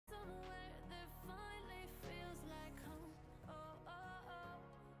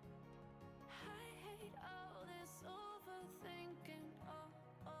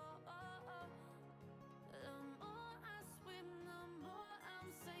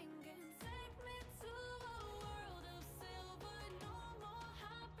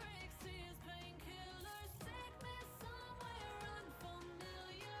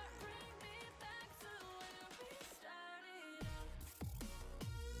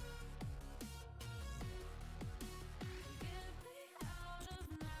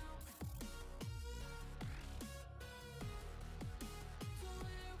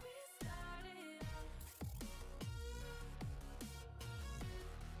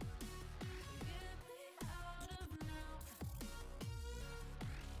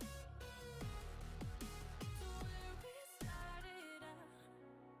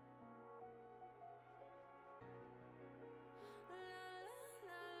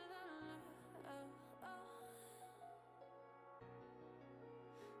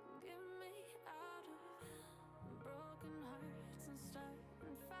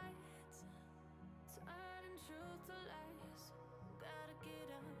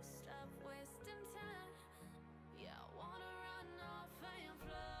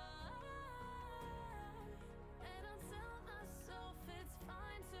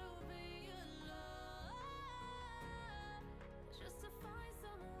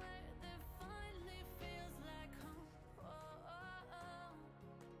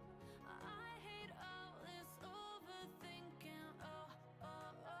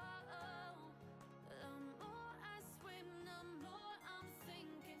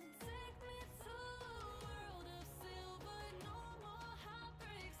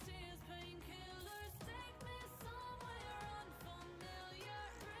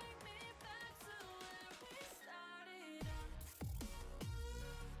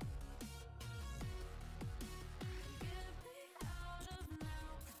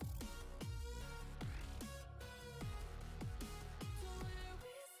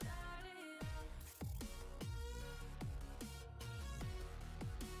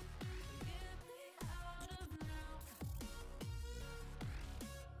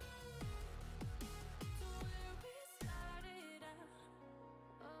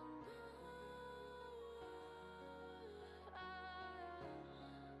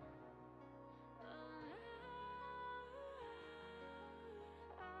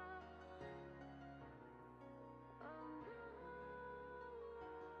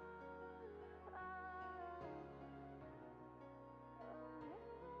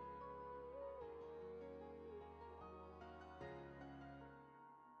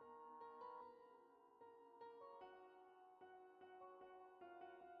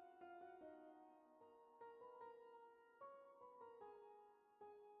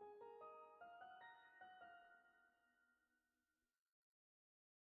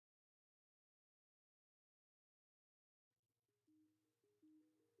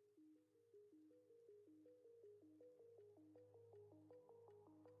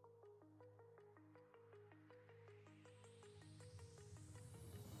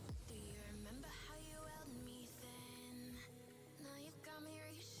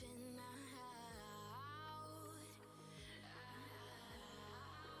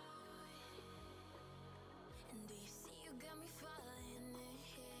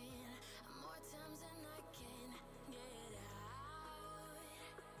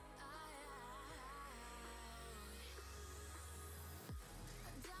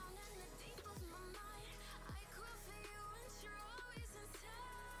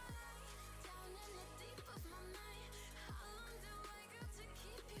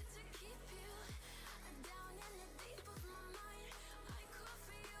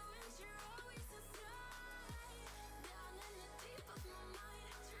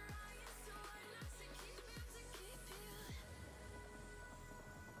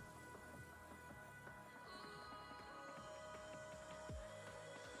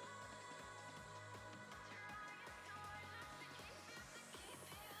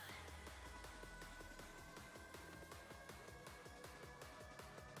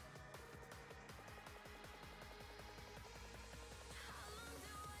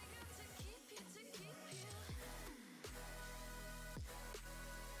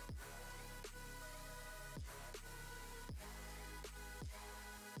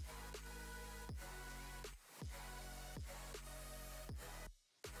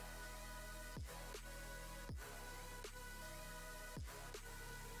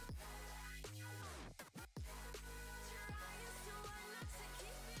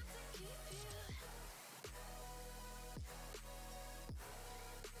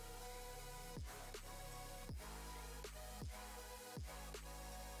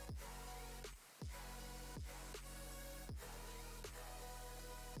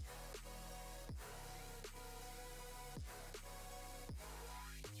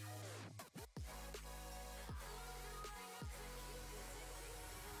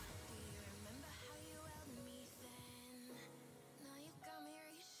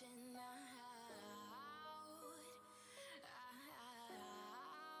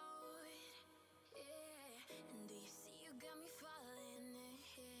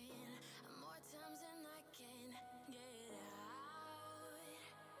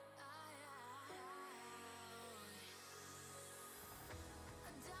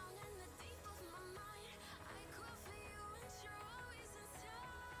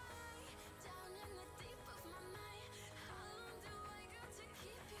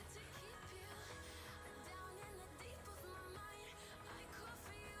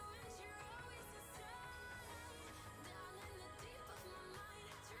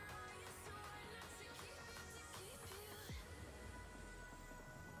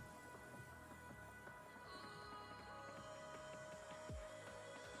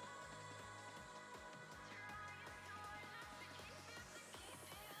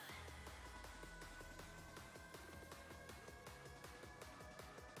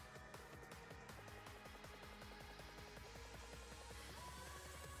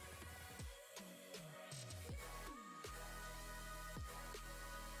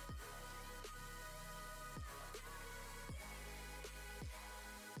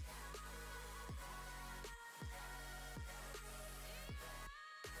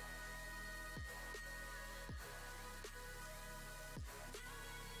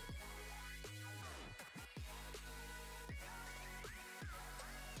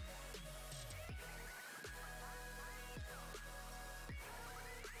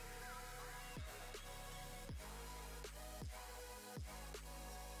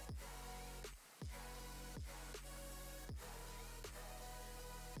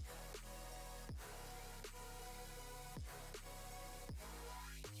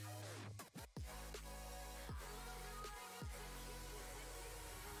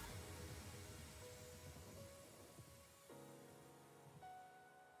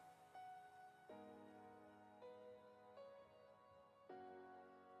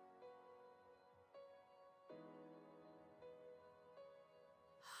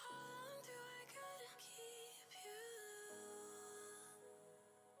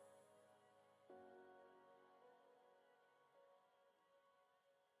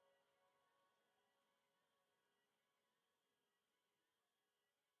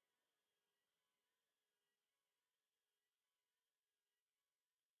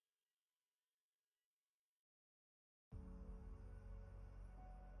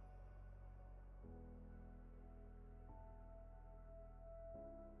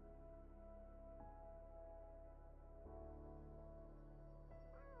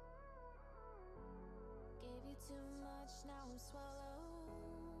now I'm swallowed.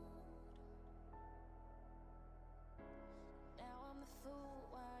 Now I'm the fool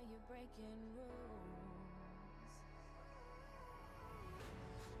while you're breaking rules.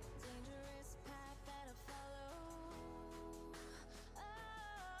 Dangerous path that I follow. Oh,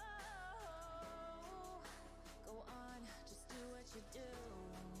 go on, just do what you do.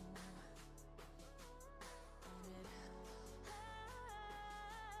 And it hurts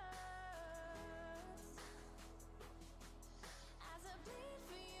as I bleed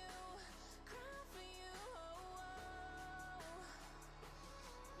for you, cry for you.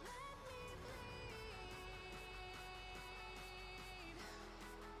 Let me bleed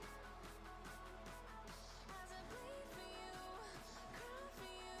as I bleed for you, cry for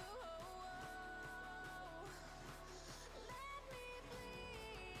you. Let me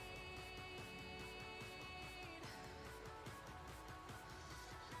bleed.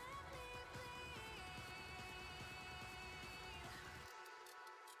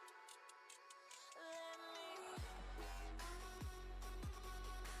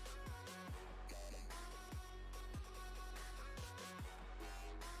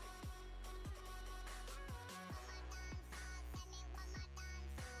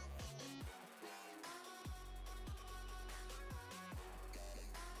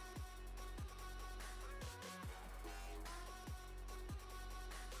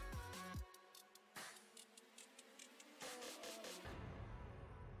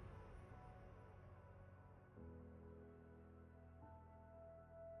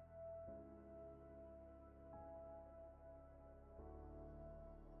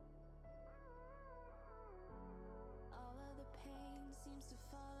 All of the pain seems to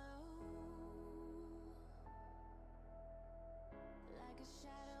follow like a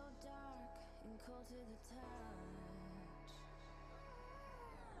shadow, dark and cold to the touch.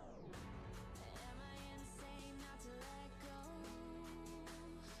 Am I insane not to let go?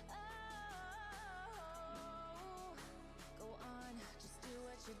 Oh, go on, just do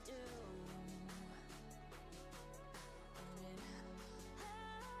what you do. And it hurts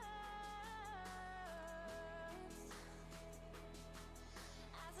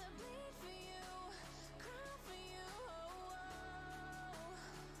as I bleed for you, cry for you.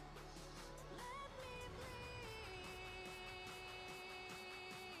 Let me bleed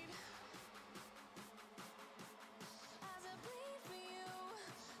as I bleed for you,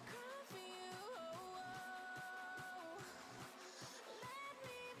 cry for you. Let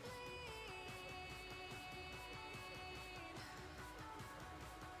me bleed.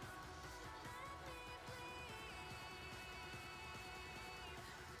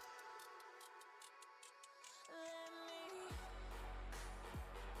 Let me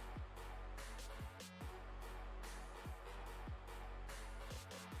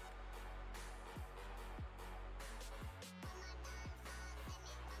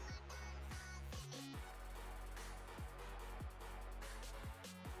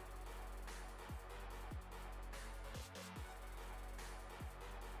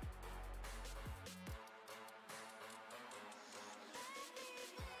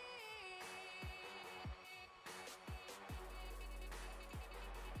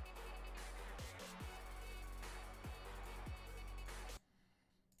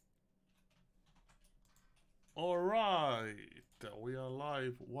All right, we are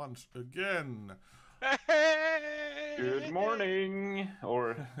live once again. Good morning,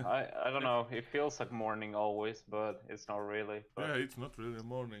 or I don't know. It feels like morning always, but it's not really. But Yeah, it's not really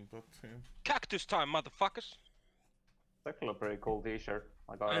morning, but Cactus time, motherfuckers! it's actually a pretty cool T-shirt.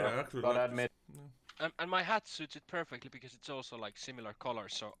 I yeah, actually, gotta like admit. And my hat suits it perfectly because it's also like similar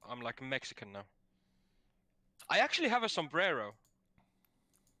colors, so I'm like Mexican now. I actually have a sombrero.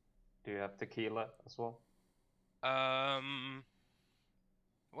 Do you have tequila as well?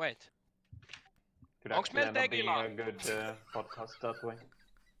 Wait. Could Onks actually meil end up being tequila? a good podcast that way.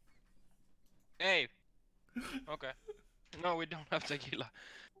 Hey. Okay. No, we don't have tequila.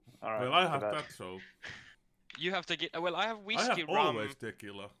 All right. well, I too have bad. that, so You have tequila. Well, I have I whiskey, have rum. always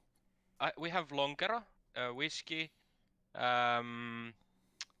tequila. We have lonkero, whiskey, jaloviina,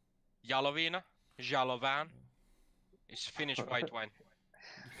 jalovan. It's Finnish white wine.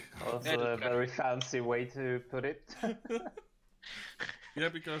 That's a very fancy way to put it. Yeah,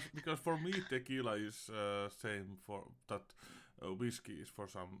 because for me tequila is same for that whiskey is for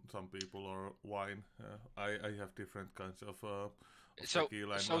some people or wine. I have different kinds of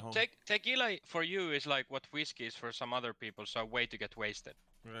tequila in my home. Tequila for you is like what whiskey is for some other people, so a way to get wasted.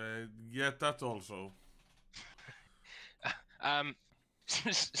 Yeah, that also.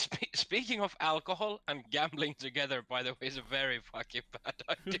 Speaking of alcohol and gambling together, by the way, is a very fucking bad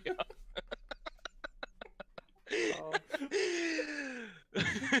idea. Oh.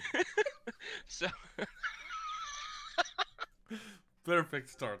 So Perfect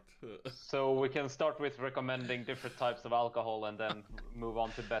start. So we can start with recommending different types of alcohol and then move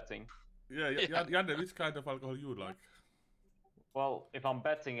on to betting. Yeah, Janne, which kind of alcohol you like? Well, if I'm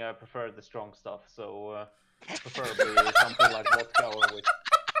betting, I prefer the strong stuff. So preferably something like vodka or whiskey.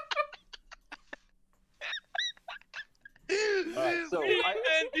 So we I-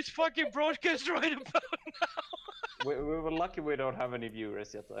 end this fucking broadcast right about now. we were lucky we don't have any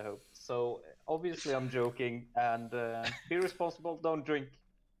viewers yet, I hope. So obviously I'm joking, and be responsible, don't drink.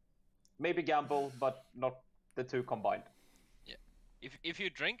 Maybe gamble, but not the two combined. If you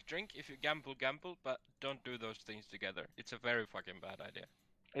drink, if you gamble, but don't do those things together. It's a very fucking bad idea.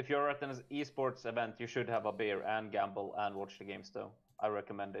 If you're at an esports event, you should have a beer and gamble and watch the games though. I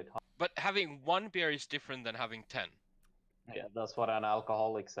recommend it. But having one beer is different than having 10. Yeah, that's what an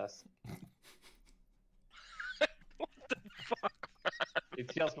alcoholic says. What the fuck, man?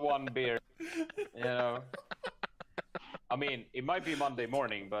 It's just one beer, you know. I mean, it might be Monday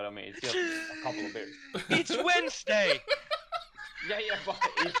morning, but I mean, it's just a couple of beers. It's Wednesday! Yeah, but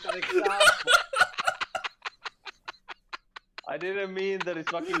it's an example. I didn't mean that it's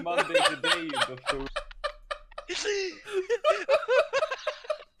fucking Monday today, you buffoon.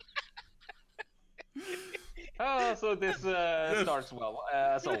 So this starts well,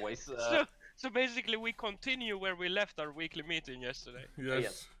 as always. So basically we continue where we left our weekly meeting yesterday.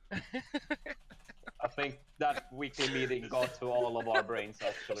 Yes. I think that weekly meeting got to all of our brains,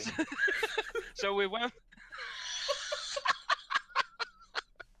 actually. So we went...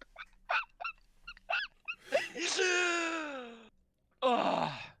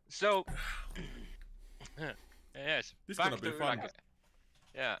 So... yes, This is back gonna be to, fun.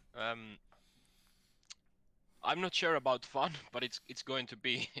 yeah, I'm not sure about fun, but it's going to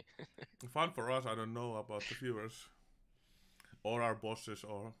be. Fun for us, I don't know about the viewers. Or our bosses,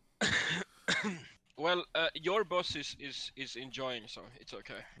 or... Well, your boss is enjoying, so it's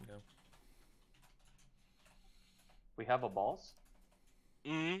okay. Yeah. We have a boss?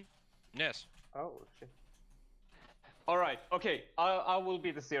 Yes. Oh, shit. Alright, okay, I will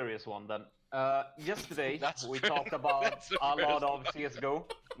be the serious one then. Yesterday, That's we fair. talked about That's a fair lot of enough. CSGO.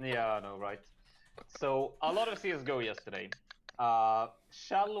 Yeah, I know, right? So, a lot of CSGO yesterday.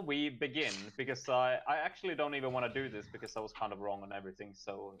 Shall we begin? Because I actually don't even want to do this because I was kind of wrong on everything,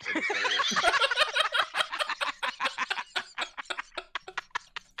 so... it is what it is.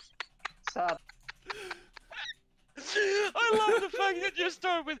 Sad. I love the fact that you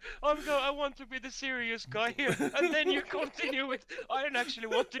start with I want to be the serious guy here, and then you continue with I don't actually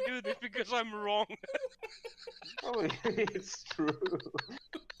want to do this because I'm wrong. Oh, it's true.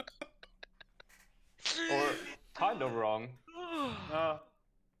 Or kind of wrong. I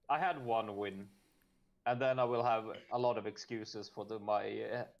had one win, and then I will have a lot of excuses for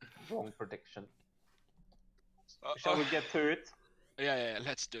my wrong prediction. Shall we get to it? Yeah,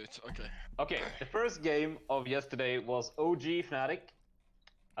 let's do it. Okay. Okay, the first game of yesterday was OG Fnatic.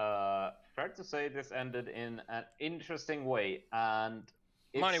 Fair to say this ended in an interesting way, and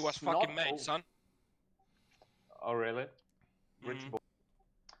it's Money was fucking not made, son. Oh, really? Rich Mhm. boy.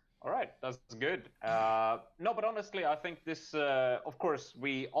 All right, that's good. No, but honestly, I think this. Of course,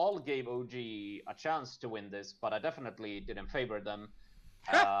 we all gave OG a chance to win this, but I definitely didn't favor them.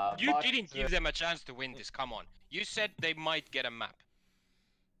 You but, didn't give them a chance to win this. Come on. You said they might get a map.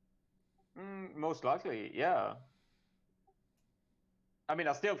 Most likely, yeah. I mean,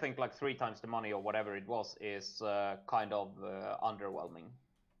 I still think like 3 times the money or whatever it was is kind of underwhelming.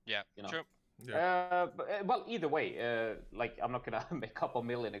 Yeah, You know. true. Yeah. Well, either way, like I'm not gonna make up a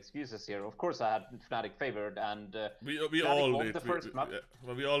million excuses here. Of course, I had Fnatic favored, and We Fnatic all won did. the first map. Yeah,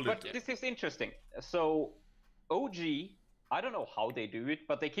 well, we all did. But this is interesting. So, OG, I don't know how they do it,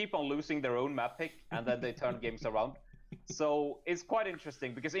 but they keep on losing their own map pick, and then they turn games around. So it's quite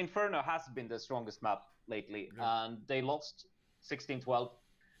interesting because Inferno has been the strongest map lately, Yeah. and they lost 16-12.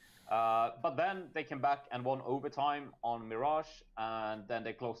 But then they came back and won overtime on Mirage, and then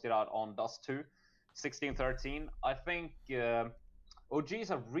they closed it out on Dust 2, 16-13. I think OG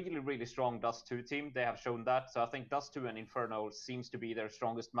is a really, really strong Dust 2 team. They have shown that. So I think Dust 2 and Inferno seems to be their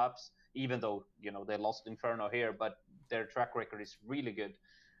strongest maps, even though, they lost Inferno here, but their track record is really good.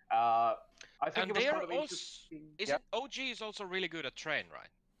 I think And it was they are kind of also interesting. isn't OG is also really good at train, right?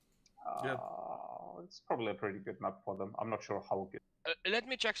 Yeah. It's probably a pretty good map for them. I'm not sure how good. Let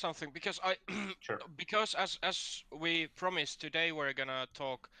me check something because I Sure. because as we promised today we're gonna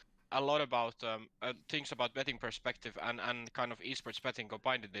talk a lot about things about betting perspective and kind of esports betting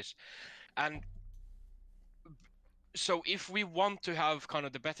combined in this, and So if we want to have kind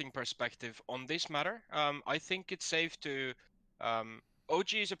of the betting perspective on this matter, I think it's safe to.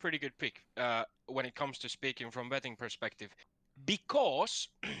 OG is a pretty good pick when it comes to speaking from betting perspective, because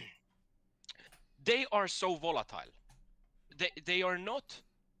they are so volatile. They are not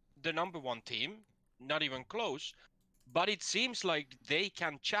the number one team, not even close, but it seems like they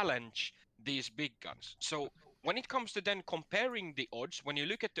can challenge these big guns. So when it comes to then comparing the odds, when you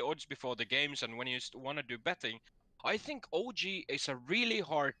look at the odds before the games and when you want to do betting, I think OG is a really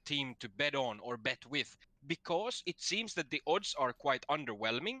hard team to bet on or bet with, because it seems that the odds are quite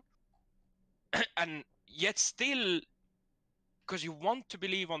underwhelming and yet still, because you want to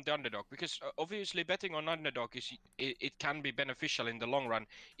believe on the underdog, because obviously betting on underdog it can be beneficial in the long run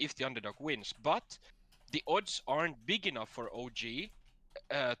if the underdog wins, but the odds aren't big enough for OG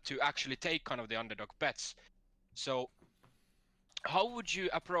to actually take kind of the underdog bets. So how would you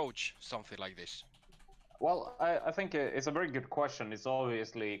approach something like this? Well, I think it's a very good question. It's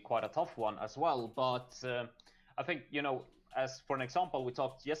obviously quite a tough one as well, but I think, as for an example, we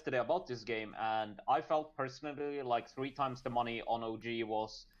talked yesterday about this game, and I felt personally like 3 times the money on OG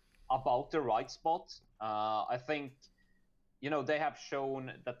was about the right spot. I think, they have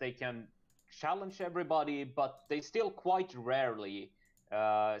shown that they can challenge everybody, but they still quite rarely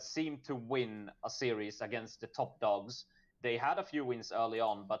seem to win a series against the top dogs. They had a few wins early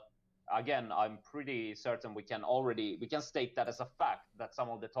on, but again, I'm pretty certain we can state that as a fact that some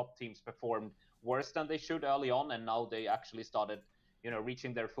of the top teams performed worse than they should early on, and now they actually started,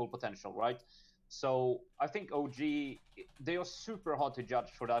 reaching their full potential, right? So I think OG, they are super hard to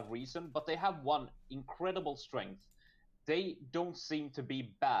judge for that reason, but they have one incredible strength. They don't seem to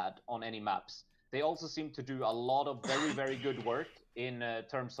be bad on any maps. They also seem to do a lot of very, very good work in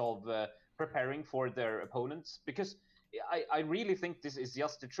terms of preparing for their opponents, because I really think this is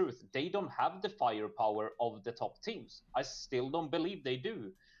just the truth. They don't have the firepower of the top teams. I still don't believe they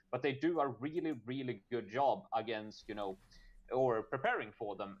do, but they do a really, really good job against, or preparing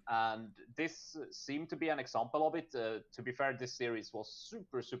for them. And this seemed to be an example of it. To be fair, this series was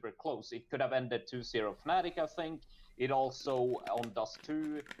super, super close. It could have ended 2-0 Fnatic, I think. It also, on Dust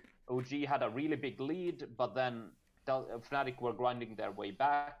 2, OG had a really big lead, but then Fnatic were grinding their way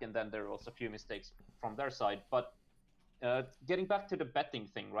back, and then there was a few mistakes from their side. But getting back to the betting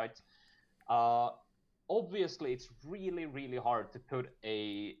thing, right? Uh, Obviously, it's really, really hard to put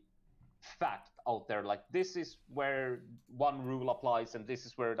a fact out there like this is where one rule applies and this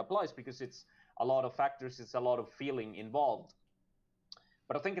is where it applies, because it's a lot of factors, it's a lot of feeling involved.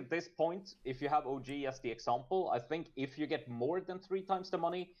 But I think at this point, if you have OG as the example, I think if you get more than 3 times the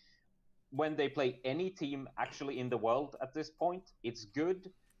money when they play any team actually in the world at this point, it's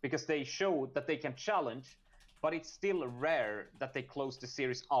good, because they show that they can challenge, but it's still rare that they close the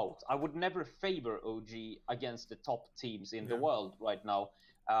series out. I would never favor OG against the top teams in the world right now.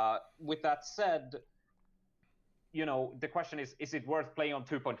 With that said, the question is it worth playing on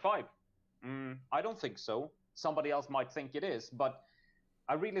 2.5? I don't think so. Somebody else might think it is, but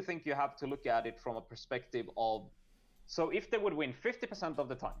I really think you have to look at it from a perspective of, so if they would win 50% of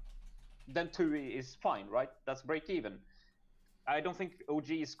the time, then 2 is fine, right? That's break even. I don't think OG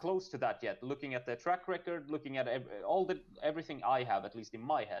is close to that yet. Looking at their track record, looking at everything I have, at least in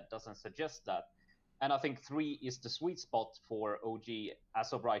my head, doesn't suggest that. And I think 3 is the sweet spot for OG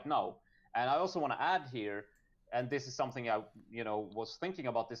as of right now. And I also want to add here, and this is something I was thinking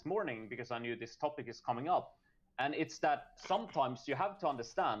about this morning because I knew this topic is coming up, and it's that sometimes you have to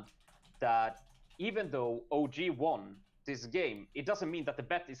understand that even though OG won this game, it doesn't mean that the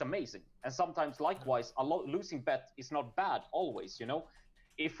bet is amazing. And sometimes, likewise, a losing bet is not bad always.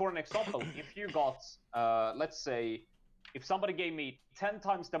 If, for an example, if you got, let's say, if somebody gave me 10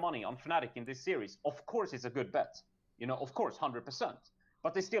 times the money on Fnatic in this series, of course it's a good bet. Of course, 100%.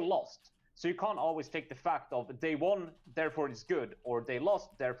 But they still lost. So you can't always take the fact of they won, therefore it's good, or they lost,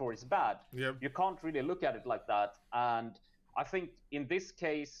 therefore it's bad. Yep. You can't really look at it like that. And I think in this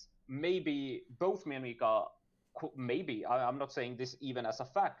case, maybe both me and Mika, maybe, I'm not saying this even as a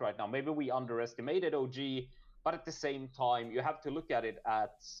fact right now, maybe we underestimated OG, but at the same time, you have to look at it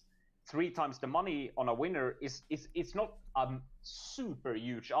at 3 times the money on a winner it's not a super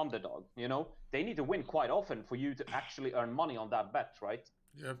huge underdog. They need to win quite often for you to actually earn money on that bet, right?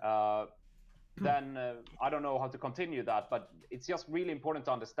 Yeah. Then I don't know how to continue that, but it's just really important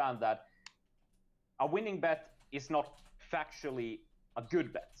to understand that a winning bet is not factually a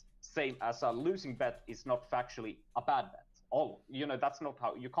good bet, same as a losing bet is not factually a bad bet. That's not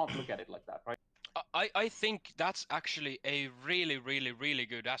how, you can't look at it like that, right? I think that's actually a really, really, really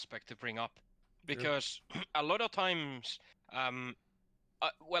good aspect to bring up, because a lot of times,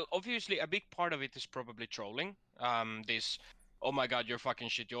 well, obviously a big part of it is probably trolling, This, oh my god, you're fucking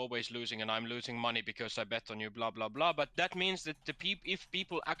shit, you're always losing and I'm losing money because I bet on you, blah blah blah. But that means that if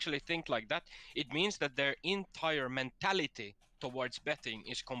people actually think like that, it means that their entire mentality towards betting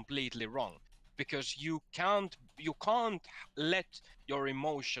is completely wrong, because you can't let your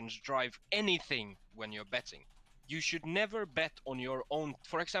emotions drive anything when you're betting. You should never bet on your own.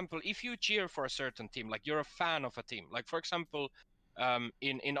 For example, if you cheer for a certain team, like you're a fan of a team, like for example,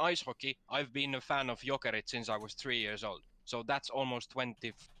 in ice hockey, I've been a fan of Jokerit since I was 3 years old. So that's almost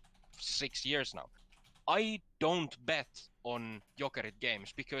 26 years now. I don't bet on Jokerit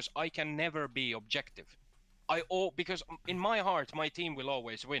games because I can never be objective. Because in my heart, my team will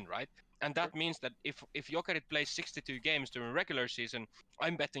always win, right? And that means that if Jokerit plays 62 games during regular season,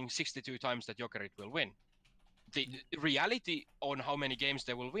 I'm betting 62 times that Jokerit will win. The reality on how many games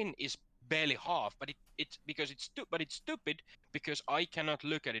they will win is barely half, but it's stupid because I cannot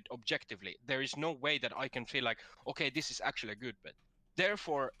look at it objectively. There is no way that I can feel like, okay, this is actually a good bet.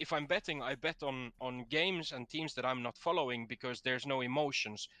 Therefore, if I'm betting, I bet on games and teams that I'm not following because there's no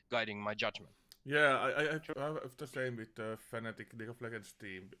emotions guiding my judgment. Yeah, I have the same with the Fnatic League of Legends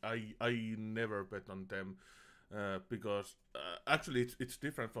team. I never bet on them because actually it's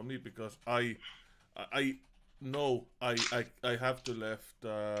different for me because I know I have to left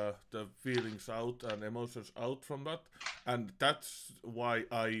the feelings out and emotions out from that, and that's why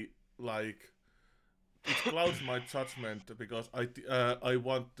I like it clouds my judgment because I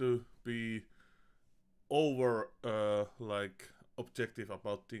want to be over like objective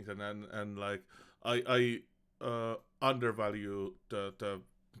about things and like I undervalue the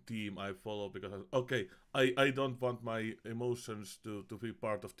team I follow because okay I don't want my emotions to be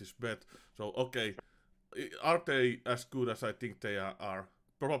part of this bet, so okay, are they as good as I think they are?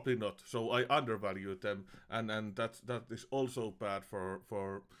 Probably not. So I undervalue them, and that is also bad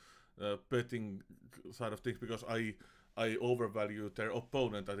for betting side of things because I overvalue their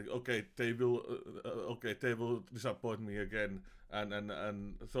opponent. I think okay they will disappoint me again,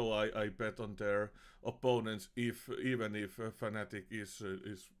 and so I bet on their opponents even if Fnatic is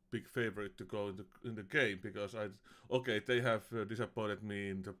big favorite to go in the game because they have disappointed me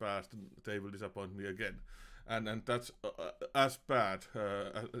in the past, they will disappoint me again, and that's as bad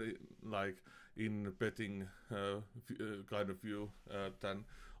like in betting kind of view than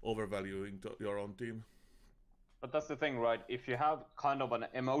overvaluing your own team. But that's the thing, right? If you have kind of an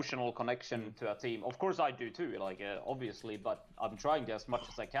emotional connection to a team, of course I do too, like obviously, but I'm trying as much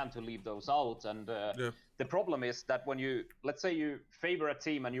as I can to leave those out. And Yeah. the problem is that when you, let's say you favor a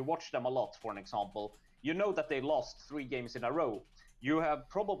team and you watch them a lot, for an example, you know that they lost 3 games in a row. You have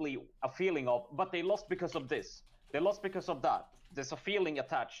probably a feeling of, but they lost because of this. They lost because of that. There's a feeling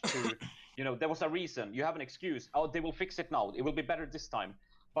attached to, there was a reason. You have an excuse. Oh, they will fix it now. It will be better this time.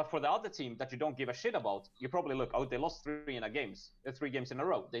 But for the other team that you don't give a shit about, you probably look, oh, they lost 3 games in a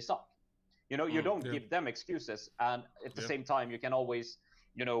row. They suck. You don't give them excuses. And at the same time, you can always,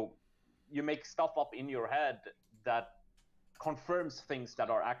 you make stuff up in your head that confirms things that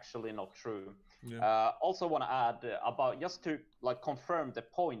are actually not true. Yeah. Also want to add about, just to like confirm the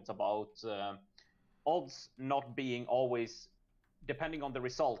point about odds not being always, depending on the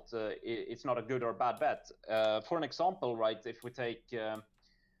result, it's not a good or bad bet. For an example, right, if we take...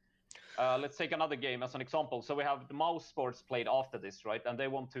 let's take another game as an example. So we have the Mouse Sports played after this, right? And they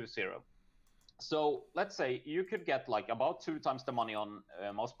won 2-0. So let's say you could get like about 2 times the money on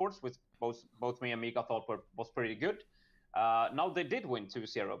Mouse Sports, which both me and Mika thought was pretty good. Now they did win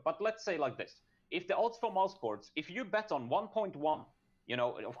 2-0. But let's say like this. If the odds for Mouse Sports, if you bet on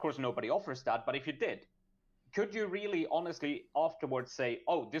 1.1, of course nobody offers that, but if you did, could you really honestly afterwards say,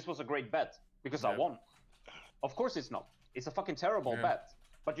 oh, this was a great bet because I won? Of course it's not. It's a fucking terrible bet.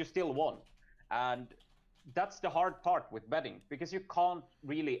 But you still won. And that's the hard part with betting, because you can't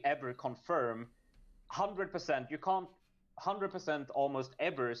really ever confirm 100%. You can't 100% almost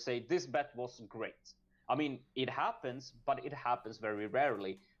ever say this bet was great. I mean, it happens, but it happens very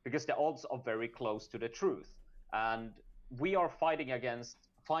rarely because the odds are very close to the truth. And we are fighting against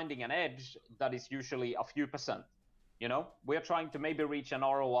finding an edge that is usually a few percent. We are trying to maybe reach an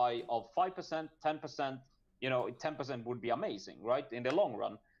ROI of 5%, 10%. 10% would be amazing, right? In the long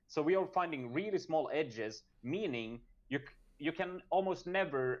run. So we are finding really small edges, meaning you can almost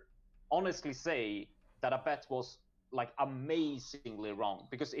never honestly say that a bet was like amazingly wrong,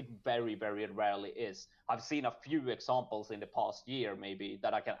 because it very, very rarely is. I've seen a few examples in the past year, maybe,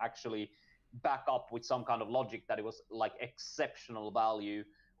 that I can actually back up with some kind of logic that it was like exceptional value,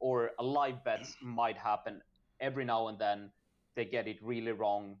 or a live bets might happen every now and then. They get it really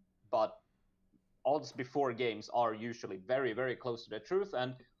wrong, but odds before games are usually very, very close to the truth.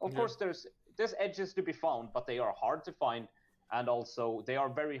 And of course there's there's edges to be found, but they are hard to find, and also they are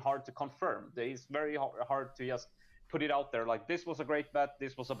very hard to confirm. It's very hard to just put it out there like this was a great bet,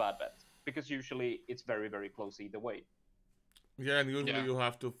 this was a bad bet, because usually it's very, very close either way. Yeah, and usually Yeah. you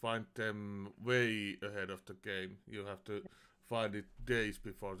have to find them way ahead of the game. You have to find it days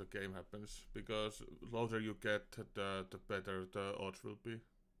before the game happens, because closer you get, the better the odds will be.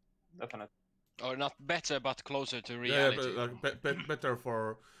 Definitely. Or not better, but closer to Yeah, reality. but like better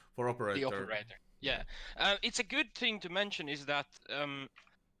for operator. The operator. Yeah. It's a good thing to mention is that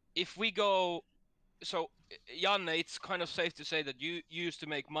if we go, so Janne, it's kind of safe to say that you used to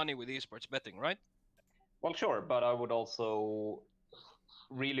make money with esports betting, right? Well, sure, but I would also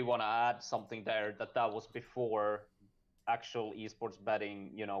really want to add something there, that was before actual esports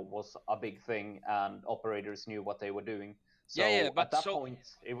betting, was a big thing and operators knew what they were doing. So Yeah, but at that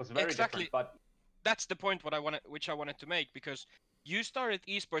point, it was very exactly. different. But That's the point which I wanted to make, because you started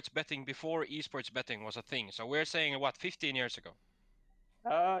esports betting before esports betting was a thing. So we're saying what, 15 years ago?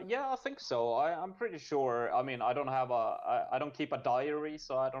 yeah, I think so. I'm pretty sure. I mean, I don't keep a diary,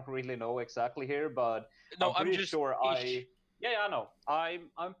 so I don't really know exactly here. But No, I'm pretty just sure ish. Yeah, I know.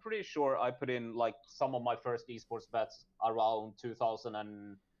 I'm pretty sure I put in like some of my first esports bets around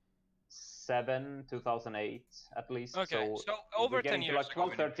 2007, 2008 at least. Okay, so we're over 10 getting to years like ago.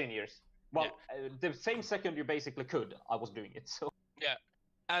 12, 13 years. Well, the same second you basically could, I was doing it. So Yeah,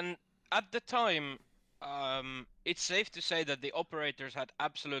 and at the time, it's safe to say that the operators had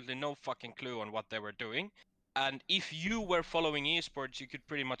absolutely no fucking clue on what they were doing. And if you were following esports, you could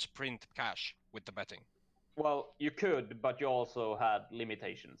pretty much print cash with the betting. well, you could, but you also had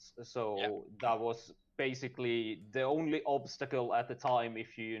limitations. So that was basically the only obstacle at the time,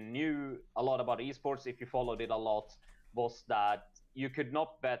 if you knew a lot about esports, if you followed it a lot, was that you could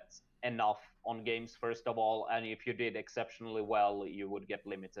not bet enough on games, first of all, and if you did exceptionally well, you would get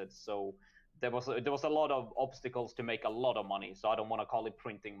limited. So there was a lot of obstacles to make a lot of money. So I don't want to call it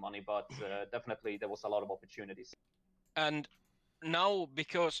printing money, but definitely there was a lot of opportunities. And now,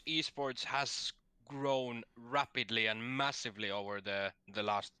 because esports has grown rapidly and massively over the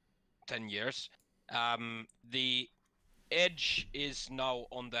last 10 years, the edge is now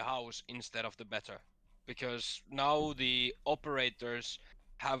on the house instead of the better, because now the operators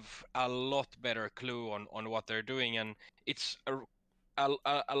have a lot better clue on what they're doing, and it's a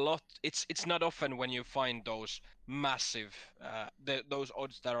lot. It's not often when you find those massive those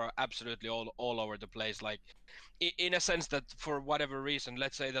odds that are absolutely all over the place, like in a sense that for whatever reason,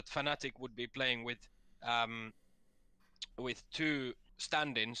 let's say that Fnatic would be playing with two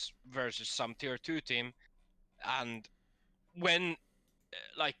stand-ins versus some tier 2 team, and when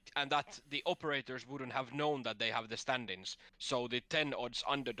and that the operators wouldn't have known that they have the stand-ins, so the 10 odds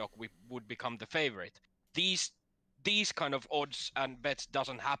underdog would become the favorite. These kind of odds and bets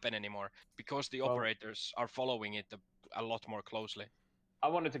doesn't happen anymore, because the operators are following it a lot more closely. I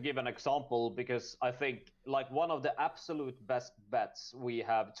wanted to give an example because I think like one of the absolute best bets we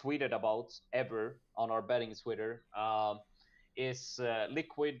have tweeted about ever on our betting Twitter is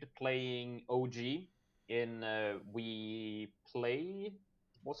Liquid playing OG in We Play.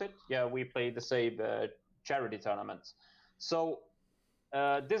 Was it? Yeah, We Play the Save charity tournament. So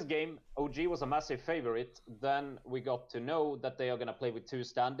this game, OG was a massive favorite. Then we got to know that they are going to play with two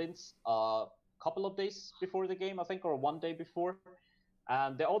stand-ins a couple of days before the game, I think, or one day before.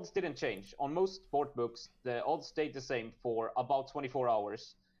 And the odds didn't change. On most sport books, the odds stayed the same for about 24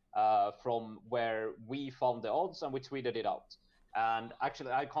 hours from where we found the odds and we tweeted it out. And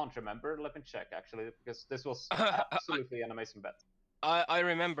actually, I can't remember. Let me check, actually, because this was absolutely an amazing bet. I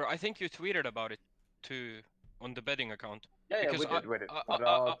remember. I think you tweeted about it too on the betting account. Yeah, because we did. But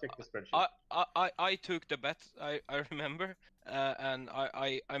I'll check the spreadsheet. I took the bet. I remember, and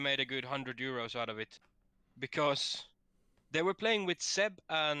I made a good €100 out of it, because they were playing with Seb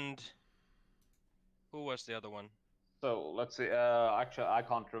and who was the other one? So let's see. Actually, I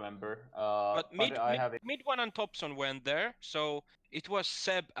can't remember. But I have it. mid one and Thompson went there, so it was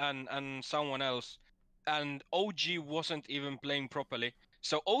Seb and someone else, and OG wasn't even playing properly.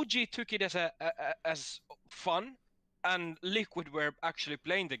 So OG took it as fun, and Liquid were actually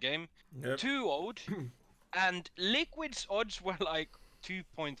playing the game. Yep. 2-0, and Liquid's odds were like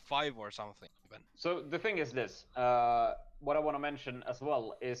 2.5 or something even. So the thing is this. What I want to mention as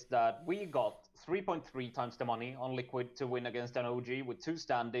well is that we got 3.3 times the money on Liquid to win against an OG with two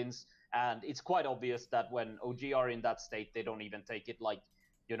stand-ins, and it's quite obvious that when OG are in that state, they don't even take it like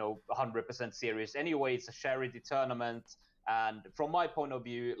 100% serious. Anyway, it's a charity tournament, and from my point of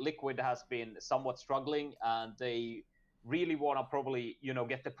view, Liquid has been somewhat struggling, and they really want to probably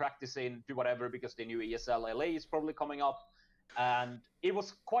get the practice in, do whatever, because they knew ESL LA is probably coming up. And it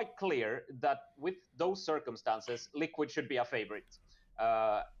was quite clear that with those circumstances, Liquid should be a favorite.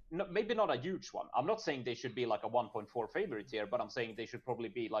 No, maybe not a huge one. I'm not saying they should be like a 1.4 favorite here, but I'm saying they should probably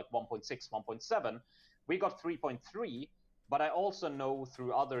be like 1.6, 1.7. We got 3.3, but I also know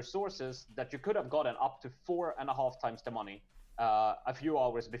through other sources that you could have gotten up to 4.5 times the money a few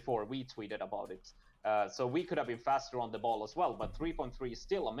hours before we tweeted about it. So we could have been faster on the ball as well, but 3.3 is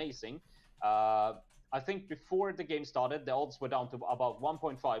still amazing. I think before the game started, the odds were down to about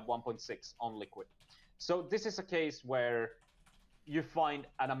 1.5, 1.6 on Liquid. So this is a case where you find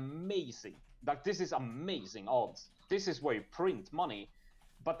an amazing, like this is amazing odds. This is where you print money.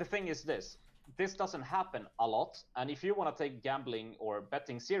 But the thing is this doesn't happen a lot. And if you want to take gambling or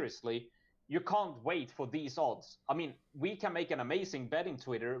betting seriously, you can't wait for these odds. I mean, we can make an amazing betting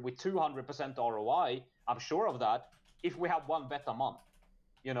Twitter with 200% ROI, I'm sure of that, if we have one bet a month,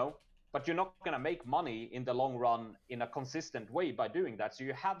 you know? But you're not going to make money in the long run in a consistent way by doing that. So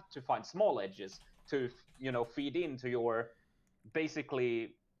you have to find small edges to, you know, feed into your,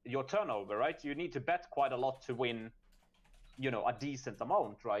 basically your turnover, right? You need to bet quite a lot to win, you know, a decent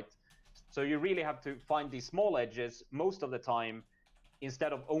amount, right? So you really have to find these small edges most of the time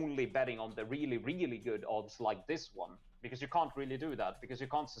instead of only betting on the really, really good odds like this one, because you can't really do that, because you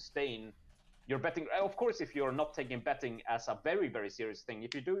can't sustain your betting. Of course, if you're not taking betting as a very, very serious thing,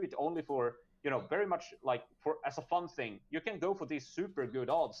 if you do it only for, you know, very much like for as a fun thing, you can go for these super good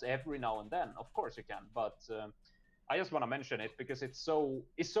odds every now and then. Of course you can, but I just want to mention it because it's so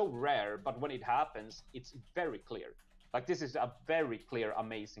rare. But when it happens, it's very clear. Like this is a very clear,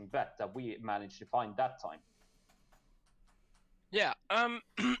 amazing bet that we managed to find that time. Yeah.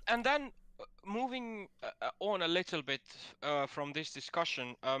 And then moving on a little bit from this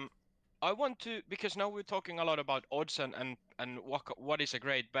discussion, I want to, because now we're talking a lot about odds and what is a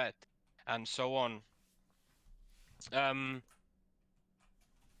great bet and so on.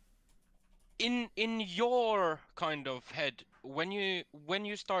 In your kind of head, when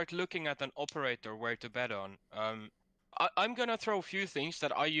you start looking at an operator where to bet on, I'm gonna throw a few things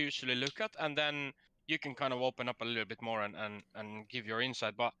that I usually look at, and then you can kind of open up a little bit more and give your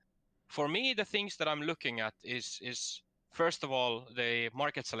insight. But for me, the things that I'm looking at is first of all the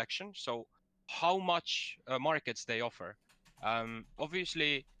market selection. So how much markets they offer.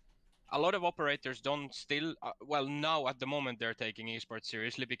 Obviously, a lot of operators don't still, well, now at the moment they're taking esports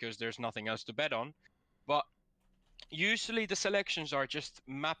seriously because there's nothing else to bet on. But usually the selections are just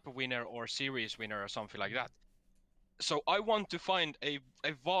map winner or series winner or something like that. So I want to find a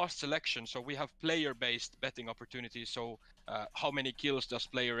vast selection. So we have player-based betting opportunities. So how many kills does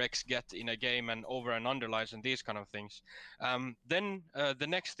player X get in a game, and over and underlies, and these kind of things. Then the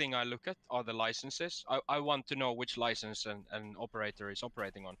next thing I look at are the licenses. I want to know which license an operator is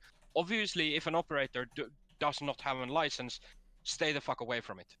operating on. Obviously, if an operator does not have a license, stay the fuck away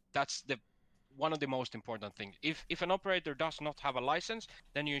from it. That's one of the most important things. If an operator does not have a license,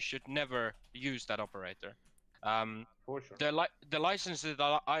 then you should never use that operator. For sure. The licenses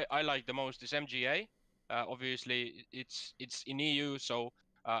that I like the most is MGA. Obviously, it's in EU, so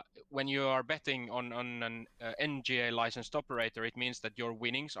when you are betting on an NGA licensed operator, it means that your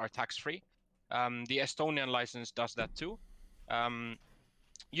winnings are tax-free. The Estonian license does that too.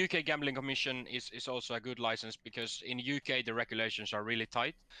 UK Gambling Commission is also a good license because in UK the regulations are really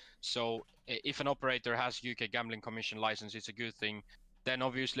tight. So if an operator has UK Gambling Commission license, it's a good thing. Then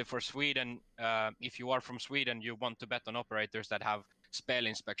obviously for Sweden, if you are from Sweden, you want to bet on operators that have spell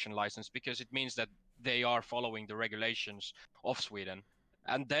inspection license because it means that they are following the regulations of Sweden.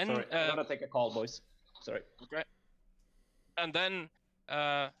 And then Sorry, I gotta take a call, boys. Sorry. Okay. And then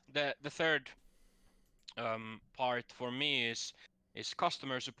the third part for me is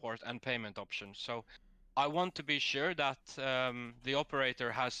customer support and payment options. So I want to be sure that the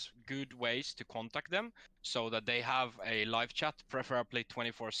operator has good ways to contact them so that they have a live chat, preferably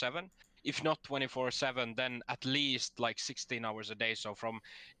 24/7. If not 24/7, then at least like 16 hours a day, so from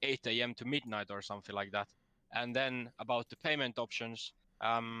 8 a.m. to midnight or something like that. And then about the payment options,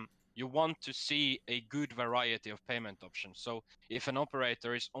 you want to see a good variety of payment options. So if an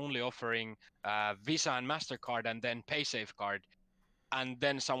operator is only offering Visa and MasterCard and then PaySafe card, and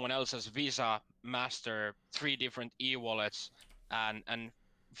then someone else has Visa, Master, 3 different e-wallets, and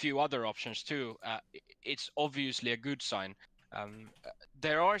few other options too, it's obviously a good sign.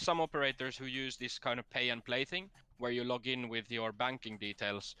 There are some operators who use this kind of pay and play thing, where you log in with your banking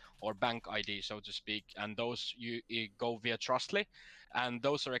details or bank ID, so to speak, and those you go via Trustly, and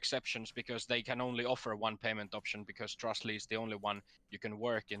those are exceptions because they can only offer one payment option because Trustly is the only one you can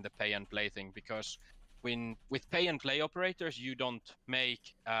work in the pay and play thing, because with pay and play operators you don't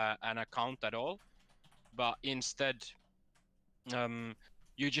make an account at all, but instead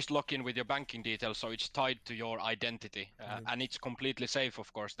you just log in with your banking details, so it's tied to your identity, and it's completely safe.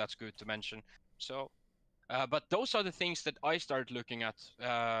 Of course, that's good to mention. So, but those are the things that I start looking at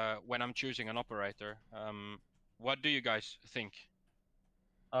when I'm choosing an operator. What do you guys think?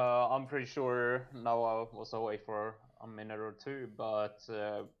 I'm pretty sure now I was away for a minute or two, but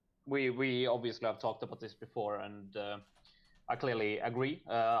we obviously have talked about this before, and I clearly agree.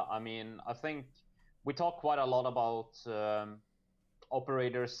 I mean, I think we talk quite a lot about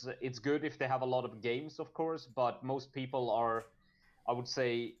operators. It's good if they have a lot of games, of course, but most people are, I would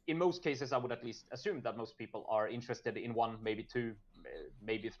say, in most cases, I would at least assume that most people are interested in one, maybe two,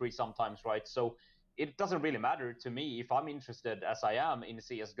 maybe three sometimes, right? So it doesn't really matter to me if I'm interested, as I am, in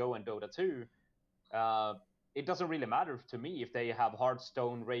CS:GO and Dota 2. It doesn't really matter to me if they have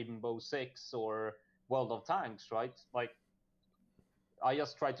Hearthstone, Rainbow Six, or World of Tanks, right? Like, I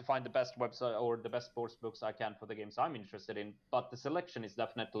just try to find the best website or the best sports books I can for the games I'm interested in. But the selection is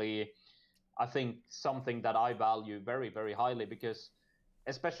definitely, I think, something that I value very, very highly, because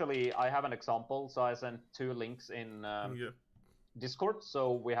especially I have an example. So I sent 2 links in Discord.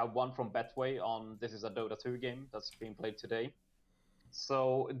 So we have one from Betway on, this is a Dota 2 game that's being played today.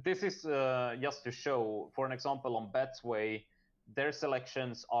 So this is just to show, for an example, on Betway, their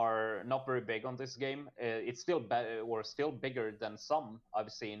selections are not very big on this game. It's still still bigger than some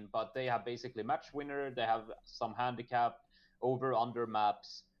I've seen, but they have basically match winner, they have some handicap, over under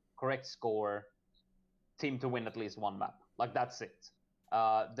maps, correct score, team to win at least one map. Like, that's it.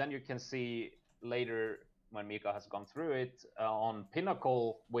 Then you can see later when Mika has gone through it on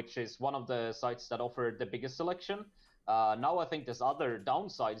Pinnacle, which is one of the sites that offer the biggest selection. Now I think there's other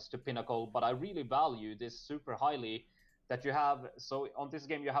downsides to Pinnacle, but I really value this super highly, that you have. So on this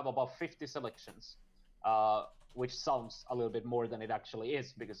game you have about 50 selections, which sounds a little bit more than it actually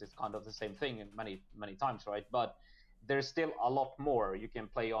is, because it's kind of the same thing many times, right? But there's still a lot more. You can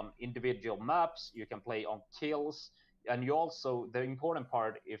play on individual maps, you can play on kills, and you also, the important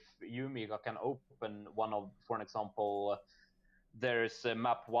part, if you, Mika, can open one of, for an example, there's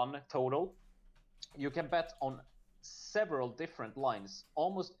map 1 total, you can bet on several different lines.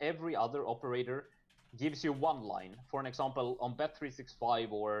 Almost every other operator gives you one line. For an example, on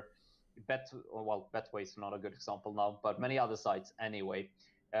Bet365 or Betway is not a good example now, but many other sites anyway,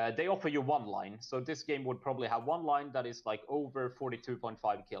 they offer you one line. So this game would probably have one line that is like over 42.5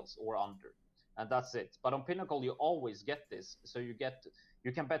 kills or under, and that's it. But on Pinnacle, you always get this. So you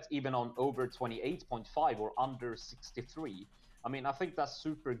can bet even on over 28.5 or under 63. I mean, I think that's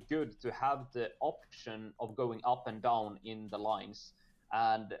super good to have the option of going up and down in the lines.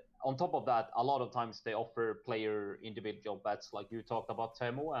 And on top of that, a lot of times they offer player individual bets, like you talked about,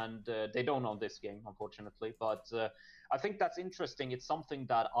 Temo, and they don't on this game, unfortunately. But I think that's interesting. It's something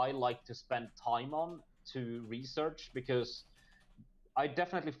that I like to spend time on to research, because I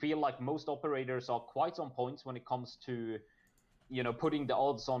definitely feel like most operators are quite on point when it comes to, putting the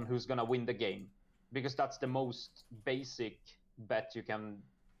odds on who's going to win the game, because that's the most basic bet you can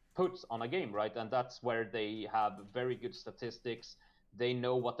put on a game, right? And that's where they have very good statistics. They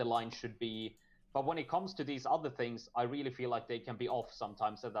know what the line should be. But when it comes to these other things, I really feel like they can be off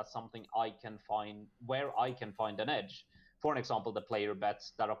sometimes, and that's something I can find, where I can find an edge. For an example, the player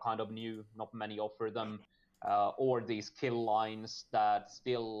bets that are kind of new, not many offer them, or these kill lines that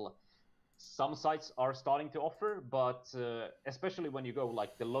still some sites are starting to offer, but especially when you go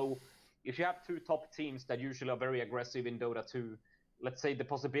like the low, if you have 2 top teams that usually are very aggressive in Dota 2, let's say the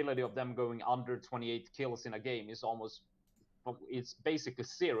possibility of them going under 28 kills in a game is it's basically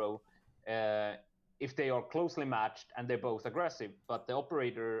 0 if they are closely matched and they're both aggressive. But the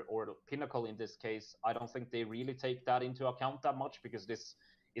operator, or the Pinnacle in this case, I don't think they really take that into account that much, because this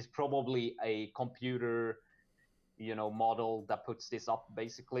is probably a computer model that puts this up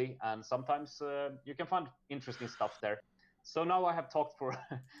basically, and sometimes you can find interesting stuff there. So now I have talked for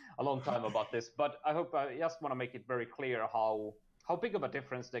a long time about this, but I just want to make it very clear how big of a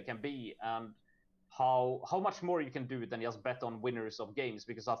difference there can be, and how much more you can do than just bet on winners of games.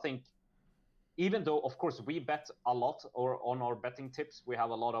 Because I think, even though of course we bet a lot, or on our betting tips we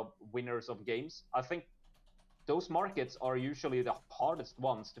have a lot of winners of games, I think those markets are usually the hardest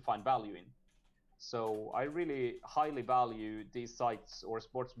ones to find value in. So I really highly value these sites or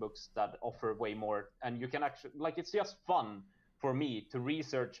sports books that offer way more, and you can actually, like, it's just fun for me to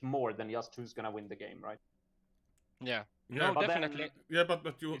research more than just who's gonna win the game, right? Yeah. Yeah, No, but definitely.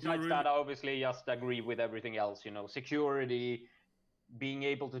 but you Besides really... that, I obviously just agree with everything else. Security, being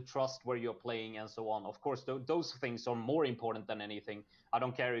able to trust where you're playing, and so on. Of course, those things are more important than anything. I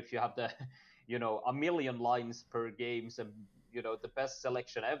don't care if you have the, a million lines per games and the best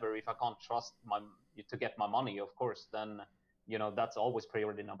selection ever. If I can't trust to get my money, of course, then that's always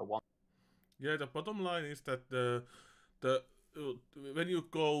priority number one. Yeah, the bottom line is that the when you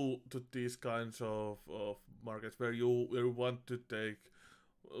go to these kinds of markets where you want to take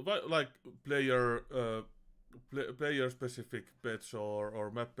like player specific bets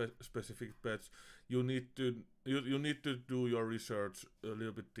or map specific bets, you need to you need to do your research a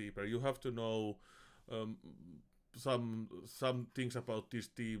little bit deeper. You have to know um, some things about these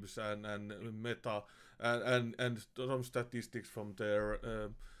teams and meta and some statistics from their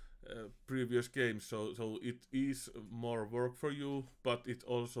previous games. So it is more work for you, but it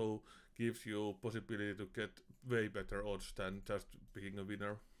also gives you possibility to get way better odds than just being a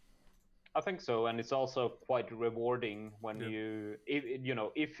winner. I think so, and it's also quite rewarding when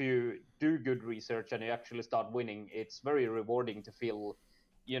if you do good research and you actually start winning. It's very rewarding to feel,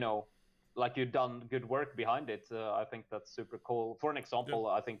 like you've done good work behind it. I think that's super cool. For an example,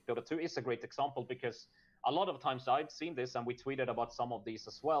 I think Dota 2 is a great example because a lot of times I've seen this, and we tweeted about some of these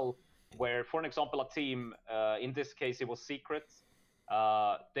as well, where, for an example, a team, in this case it was Secret,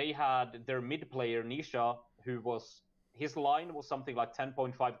 they had their mid player Nisha, his line was something like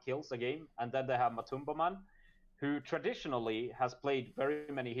 10.5 kills a game, and then they have Matumbaman, who traditionally has played very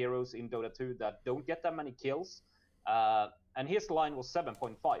many heroes in Dota 2 that don't get that many kills, and his line was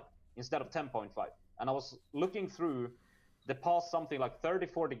 7.5 instead of 10.5. And I was looking through the past something like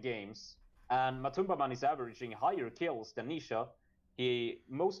 30-40 games, and Matumbaman is averaging higher kills than Nisha. He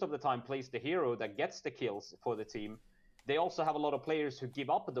most of the time plays the hero that gets the kills for the team. They also have a lot of players who give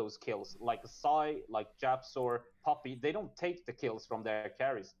up those kills, like Sai, like Japs or Puppy. They don't take the kills from their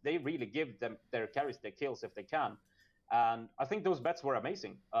carries. They really give them their carries their kills if they can. And I think those bets were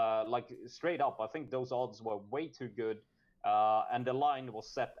amazing. Like straight up, I think those odds were way too good. And the line was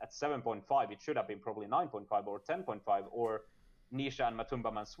set at 7.5. It should have been probably 9.5 or 10.5, or Nisha and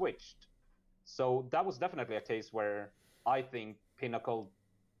Matumbaman switched. So that was definitely a case where I think Pinnacle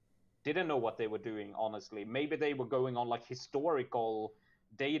didn't know what they were doing, honestly. Maybe they were going on like historical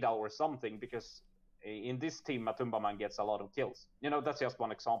data or something, because in this team, Matumbaman gets a lot of kills. That's just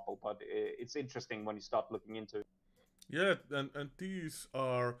one example, but it's interesting when you start looking into it. Yeah, and these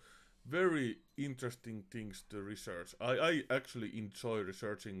are very interesting things to research. I actually enjoy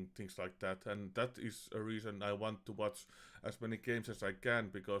researching things like that, and that is a reason I want to watch as many games as I can,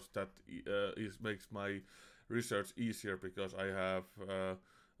 because that makes my research easier, because I have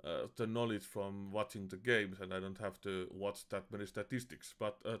the knowledge from watching the games, and I don't have to watch that many statistics.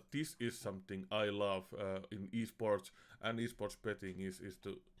 But this is something I love in esports and esports betting is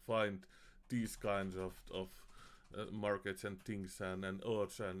to find these kinds of markets and things and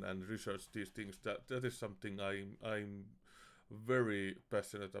odds and research these things. That is something I'm very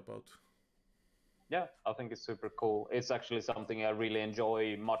passionate about. Yeah, I think it's super cool. It's actually something I really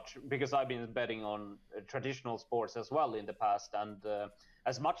enjoy much, because I've been betting on traditional sports as well in the past, and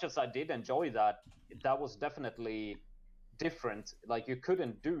as much as I did enjoy that, that was definitely different. Like, you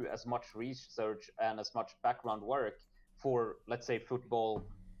couldn't do as much research and as much background work for, let's say, football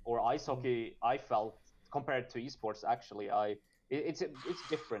or ice hockey, I felt, compared to esports. Actually, it's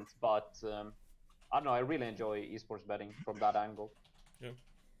different, but I don't know, I really enjoy esports betting from that angle. Yeah.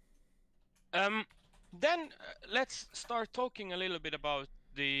 Then let's start talking a little bit about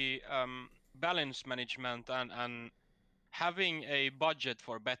the balance management and having a budget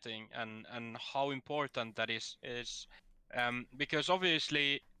for betting and how important that is because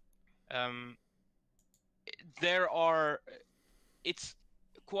obviously there are it's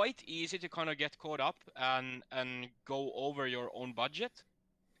quite easy to kind of get caught up and go over your own budget.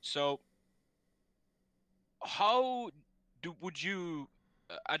 So how would you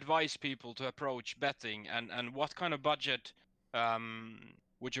advise people to approach betting, and what kind of budget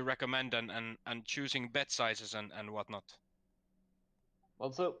would you recommend, and choosing bet sizes and whatnot?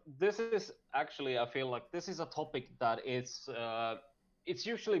 Well, so this is actually, I feel like this is a topic that is, it's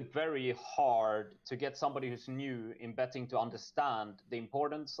usually very hard to get somebody who's new in betting to understand the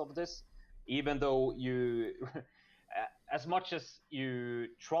importance of this, even though you, as much as you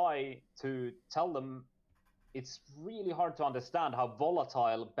try to tell them, it's really hard to understand how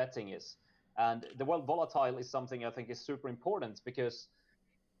volatile betting is. And the word volatile is something I think is super important, because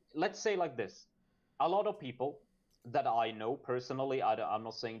let's say like this, a lot of people that I know personally, I'm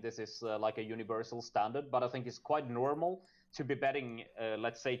not saying this is like a universal standard, but I think it's quite normal to be betting,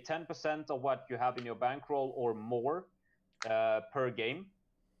 let's say 10% of what you have in your bankroll or more per game.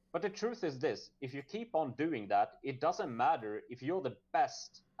 But the truth is this: if you keep on doing that, it doesn't matter if you're the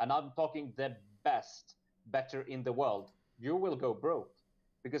best, and I'm talking the best better in the world, you will go broke.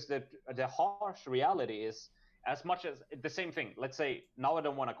 Because the harsh reality is, as much as the same thing, let's say, now I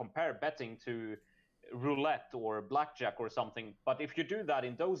don't want to compare betting to roulette or blackjack or something. But if you do that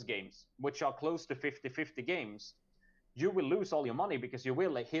in those games, which are close to 50-50 games, you will lose all your money because you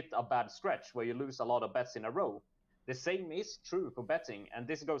will hit a bad stretch where you lose a lot of bets in a row. The same is true for betting, and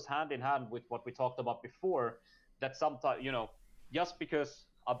this goes hand in hand with what we talked about before, that sometimes, just because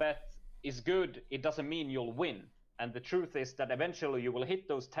a bet is good, it doesn't mean you'll win. And the truth is that eventually you will hit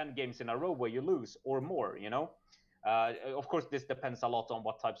those 10 games in a row where you lose or more, Of course, this depends a lot on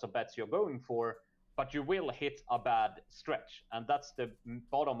what types of bets you're going for, but you will hit a bad stretch. And that's the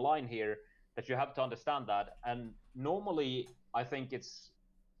bottom line here, that you have to understand that. And normally, I think it's,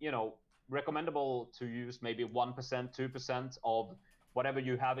 recommendable to use maybe 1%, 2% of whatever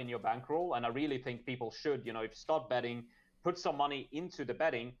you have in your bankroll. And I really think people should, if you start betting, put some money into the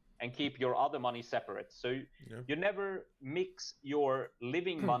betting and keep your other money separate. So you never mix your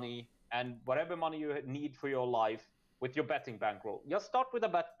living money and whatever money you need for your life with your betting bankroll. Just start with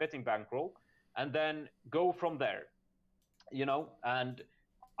a betting bankroll and then go from there, and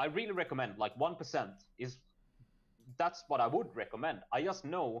I really recommend like 1% that's what I would recommend. I just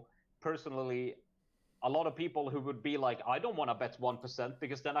know personally a lot of people who would be like, I don't want to bet 1%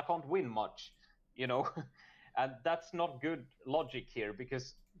 because then I can't win much, and that's not good logic here,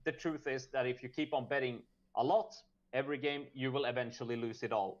 because the truth is that if you keep on betting a lot every game, you will eventually lose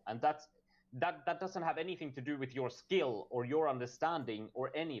it all. And that doesn't have anything to do with your skill or your understanding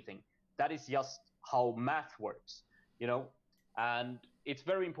or anything. That is just how math works, and it's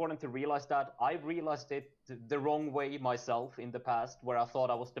very important to realize that. I realized it the wrong way myself in the past, where I thought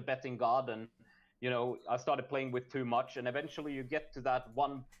I was the betting god, and I started playing with too much, and eventually you get to that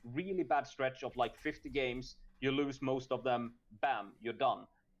one really bad stretch of like 50 games, you lose most of them, bam, you're done.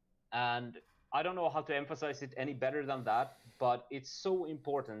 And I don't know how to emphasize it any better than that, but it's so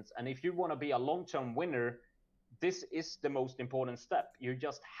important. And if you want to be a long-term winner, this is the most important step. You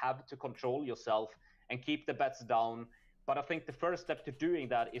just have to control yourself and keep the bets down. But I think the first step to doing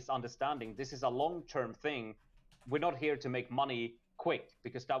that is understanding this is a long-term thing. We're not here to make money quick,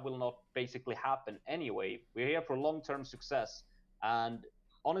 because that will not basically happen anyway. We're here for long-term success. And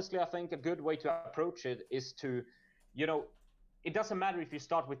honestly, I think a good way to approach it is to, it doesn't matter if you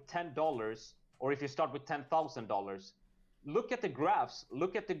start with $10 or if you start with $10,000. Look at the graphs,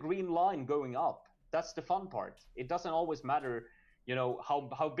 look at the green line going up. That's the fun part. It doesn't always matter,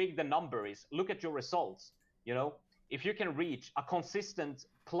 how big the number is. Look at your results. If you can reach a consistent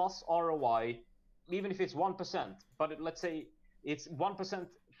plus ROI, even if it's 1%, but let's say it's 1%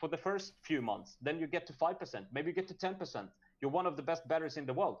 for the first few months, then you get to 5%, maybe you get to 10%. You're one of the best bettors in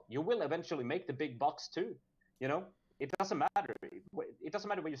the world. You will eventually make the big bucks too. It doesn't matter. It doesn't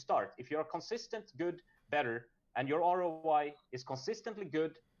matter where you start. If you're a consistent, good bettor and your ROI is consistently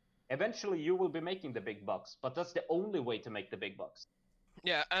good, eventually you will be making the big bucks. But that's the only way to make the big bucks.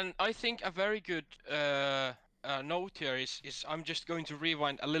 Yeah, and I think a very good note here is I'm just going to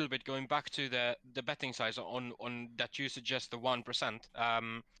rewind a little bit, going back to the betting size on that you suggest, the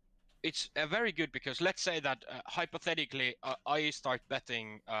 1%. It's very good, because let's say that hypothetically I start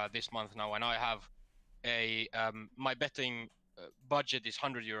betting this month now, and I have my betting budget is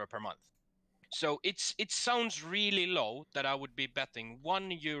 €100 per month. So it sounds really low that I would be betting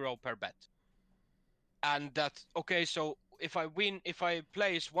 €1 per bet, and that, okay, so if I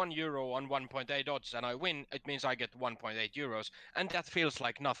place €1 on 1.8 odds and I win, it means I get €1.8, and that feels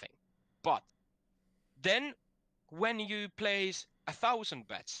like nothing. But then when you place 1,000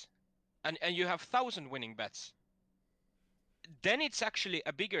 bets and you have 1,000 winning bets, then it's actually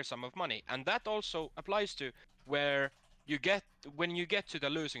a bigger sum of money. And that also applies to when you get to the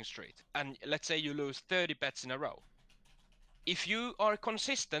losing streak, and let's say you lose 30 bets in a row. If you are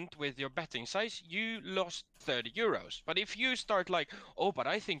consistent with your betting size, you lost €30. But if you start like, oh, but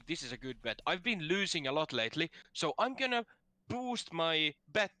I think this is a good bet, I've been losing a lot lately, so I'm gonna boost my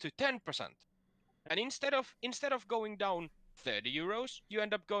bet to 10%. And instead of going down €30, you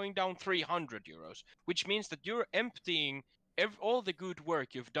end up going down €300, which means that you're emptying all the good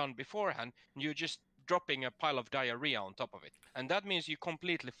work you've done beforehand, and you're just dropping a pile of diarrhea on top of it. And that means you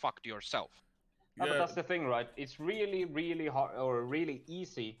completely fucked yourself. Yeah, but that's the thing, right? It's really, really hard, or really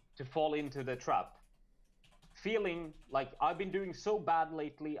easy to fall into the trap. Feeling like I've been doing so bad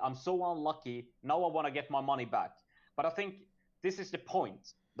lately, I'm so unlucky, now I want to get my money back. But I think this is the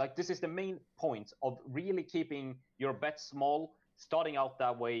point. Like, this is the main point of really keeping your bets small, starting out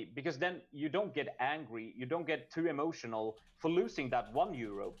that way, because then you don't get angry, you don't get too emotional for losing that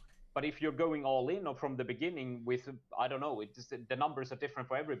 €1. But if you're going all in or from the beginning with, I don't know, the numbers are different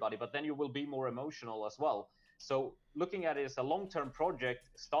for everybody, but then you will be more emotional as well. So looking at it as a long-term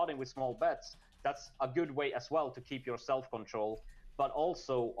project, starting with small bets, that's a good way as well to keep your self-control. But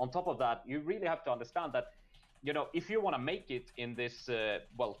also on top of that, you really have to understand that, you know, if you want to make it in this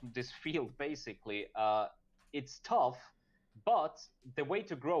this field, basically, it's tough, but the way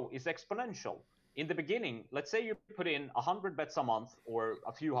to grow is exponential. In the beginning, let's say you put in 100 bets a month or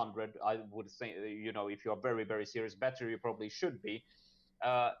a few hundred. I would say, you know, if you're a very, very serious better, you probably should be.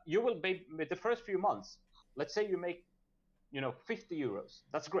 You will be with the first few months. Let's say you make, you know, 50 euros.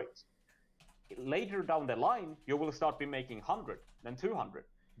 That's great. Later down the line, you will start be making 100, then 200.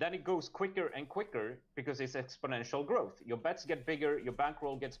 Then it goes quicker and quicker because it's exponential growth. Your bets get bigger, your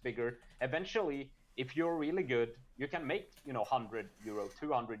bankroll gets bigger. Eventually, if you're really good, you can make, you know, 100 euro,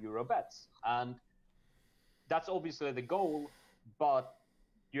 200 euro bets. And that's obviously the goal, but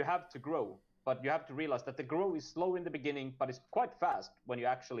you have to grow. But you have to realize that the growth is slow in the beginning, but it's quite fast when you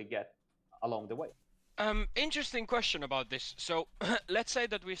actually get along the way. Interesting question about this. So let's say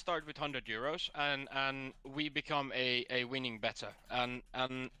that we start with 100 euros and we become a winning better. And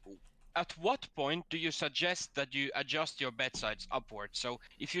at what point do you suggest that you adjust your bet size upwards? So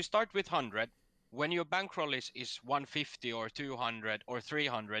if you start with 100, when your bankroll is 150 or 200 or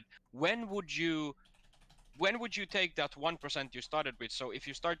 300, when would you take that 1% you started with? So if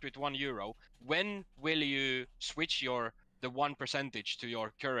you start with €1, when will you switch the 1% to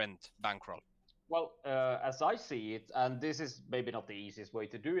your current bankroll? Well, as I see it, and this is maybe not the easiest way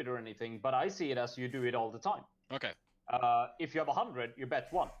to do it or anything, but I see it as you do it all the time. Okay. If you have 100, you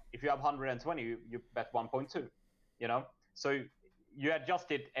bet 1. If you have 120, you bet 1.2. You know, so you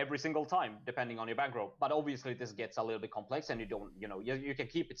adjust it every single time depending on your bankroll. But obviously, this gets a little bit complex, and you don't, you know, you can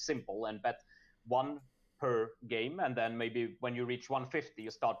keep it simple and bet 1 per game, and then maybe when you reach 150, you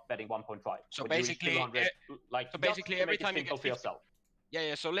start betting 1.5. So when basically, every time you get 50, for yourself.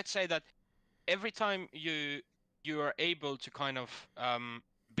 Yeah. So let's say that every time you are able to kind of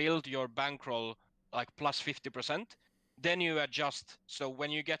build your bankroll like plus 50%, then you adjust. So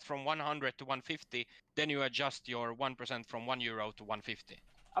when you get from 100 to 150, then you adjust your 1% from €1 to 150.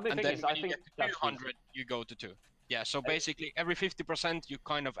 I mean, and then when you get to 200, you go to 2. Yeah, so basically every 50% you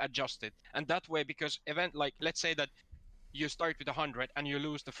kind of adjust it. And that way, because like let's say that you start with 100 and you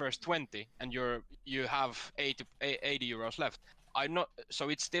lose the first 20 and you have 80 euros left. So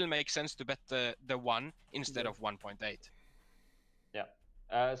it still makes sense to bet the 1 instead of 1.8. Yeah.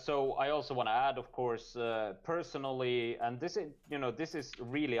 So I also want to add, of course, personally, and this is, you know, this is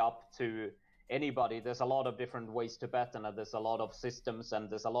really up to anybody. There's a lot of different ways to bet, and there's a lot of systems, and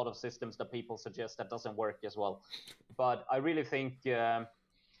there's a lot of systems that people suggest that doesn't work as well. But I really think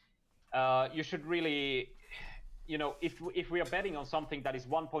you should really, you know, if we are betting on something that is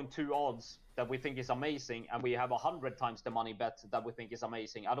 1.2 odds that we think is amazing, and we have 100 times the money bet that we think is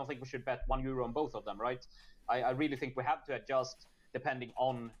amazing, I don't think we should bet €1 on both of them, right? I really think we have to adjust depending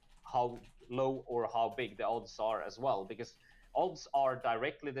on how low or how big the odds are as well, because odds are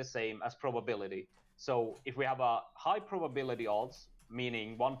directly the same as probability. So if we have a high probability odds,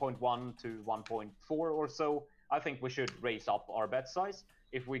 meaning 1.1 to 1.4 or so, I think we should raise up our bet size.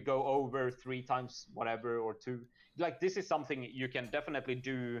 If we go over 3 times whatever or 2, like this is something you can definitely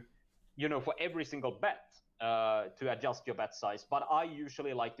do, you know, for every single bet to adjust your bet size. But I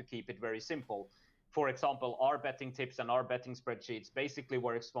usually like to keep it very simple. For example, our betting tips and our betting spreadsheets basically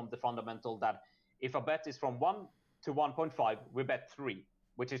works from the fundamental that if a bet is from 1 to 1.5, we bet 3,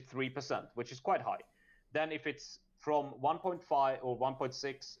 which is 3%, which is quite high. Then if it's from 1.5 or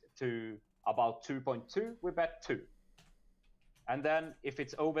 1.6 to about 2.2, we bet 2. And then if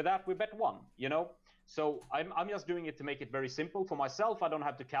it's over that, we bet 1, you know? So I'm just doing it to make it very simple for myself. I don't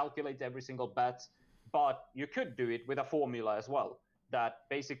have to calculate every single bet, but you could do it with a formula as well that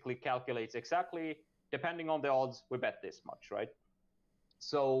basically calculates exactly, depending on the odds, we bet this much, right?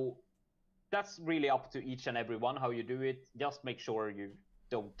 So that's really up to each and every one how you do it. Just make sure you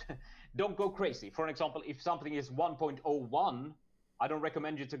don't go crazy. For example, if something is 1.01, I don't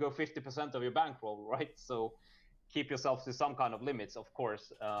recommend you to go 50% of your bankroll, right? So keep yourself to some kind of limits, of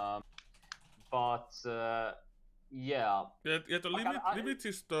course. Yeah. The limit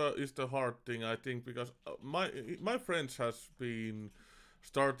is the hard thing, I think, because my friends has been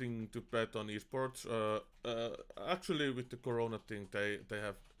starting to bet on esports. Actually, with the Corona thing, they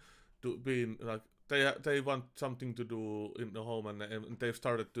have been like they want something to do in the home, and they've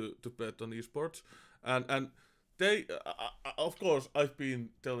started to bet on esports, and they of course I've been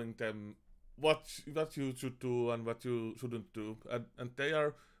telling them what you should do and what you shouldn't do, and they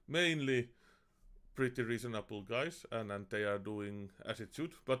are mainly pretty reasonable guys, and they are doing as it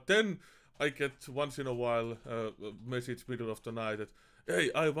should. But then I get once in a while a message middle of the night that, hey,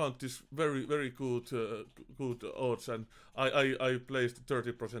 I want this very, very good odds, and I placed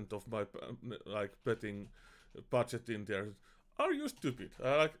 30% of my like betting budget in there. are you stupid?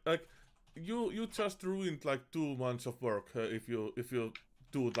 You just ruined like 2 months of work if you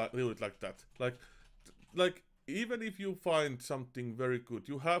do it like that. Like even if you find something very good,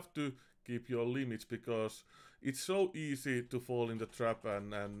 you have to keep your limits because it's so easy to fall in the trap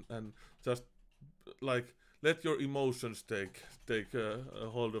and just like let your emotions take a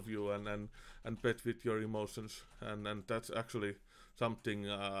hold of you and bet with your emotions and that's actually something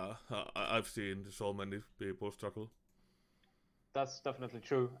I've seen so many people struggle. That's definitely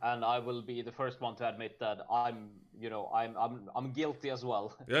true, and I will be the first one to admit that I'm guilty as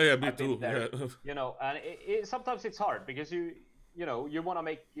well. Yeah, me I've been too. there, Yeah. and sometimes it's hard because you want to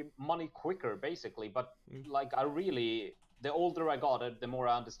make money quicker, basically. But like the older I got, the more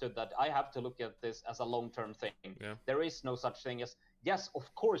I understood that I have to look at this as a long-term thing. Yeah. There is no such thing as yes,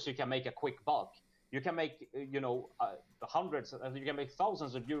 of course you can make a quick buck. You can make hundreds, you can make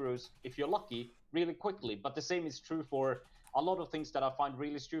thousands of euros if you're lucky, really quickly. But the same is true for a lot of things that I find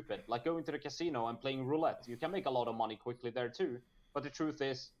really stupid, like going to the casino and playing roulette. You can make a lot of money quickly there too, but the truth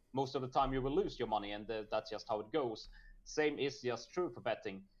is, most of the time you will lose your money, and that's just how it goes. Same is just true for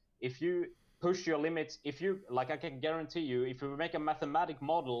betting. If you push your limits, I can guarantee you, if you make a mathematic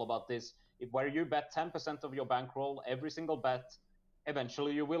model about this, where you bet 10% of your bankroll every single bet,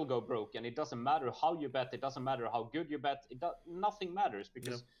 eventually you will go broke, and it doesn't matter how you bet, it doesn't matter how good you bet, nothing matters,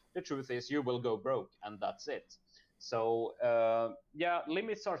 because the truth is you will go broke, and that's it. So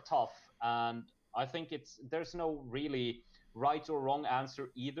limits are tough, and I think there's no really right or wrong answer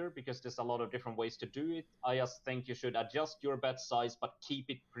either, because there's a lot of different ways to do it. I just think you should adjust your bet size, but keep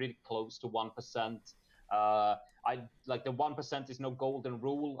it pretty close to 1%. I like the 1% is no golden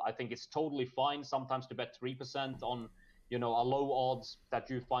rule. I think it's totally fine sometimes to bet 3% on a low odds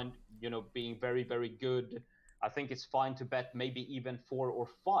that you find being very, very good. I think it's fine to bet maybe even 4 or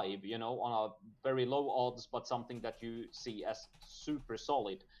 5, on a very low odds, but something that you see as super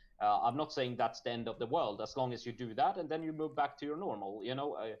solid. I'm not saying that's the end of the world, as long as you do that and then you move back to your normal,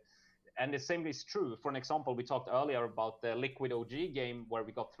 and the same is true. For an example, we talked earlier about the Liquid OG game where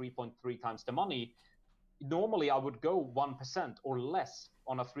we got 3.3 times the money. Normally I would go 1% or less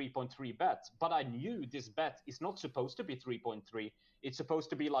on a 3.3 bet, but I knew this bet is not supposed to be 3.3. It's supposed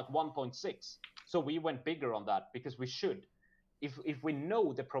to be like 1.6. So we went bigger on that because we should. If we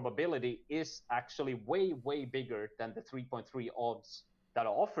know the probability is actually way, way bigger than the 3.3 odds that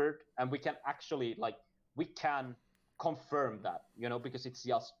are offered, and we can actually we can confirm that, because it's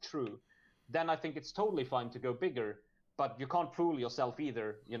just true, then I think it's totally fine to go bigger. But you can't fool yourself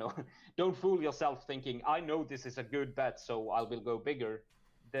either, Don't fool yourself thinking, I know this is a good bet, so I will go bigger.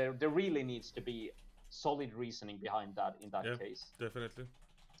 There really needs to be solid reasoning behind that in that case. Definitely.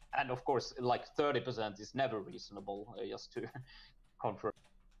 And of course, like 30% is never reasonable, just to confirm.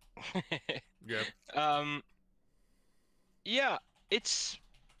 Yeah,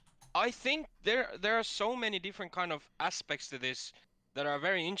 I think there are so many different kind of aspects to this that are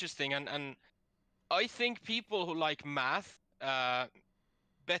very interesting, and I think people who like math,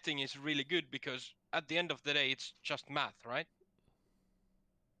 betting is really good, because at the end of the day, it's just math, right?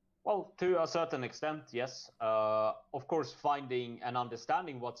 Well, to a certain extent, yes. Of course, finding and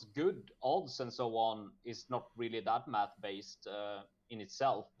understanding what's good odds and so on is not really that math-based in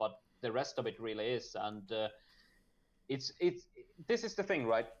itself, but the rest of it really is. And this is the thing,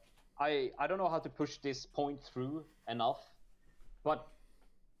 right? I don't know how to push this point through enough, but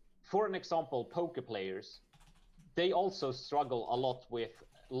for an example, poker players, they also struggle a lot with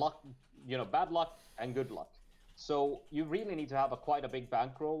luck, bad luck and good luck. So you really need to have quite a big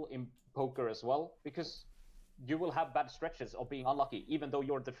bankroll in poker as well, because you will have bad stretches of being unlucky, even though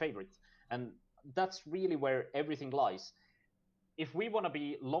you're the favorite. And that's really where everything lies. If we want to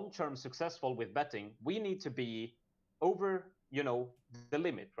be long-term successful with betting, we need to be over, the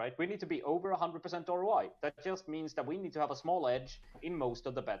limit, right? We need to be over 100% ROI. That just means that we need to have a small edge in most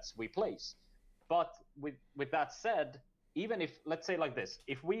of the bets we place. But with that said, even if, let's say like this,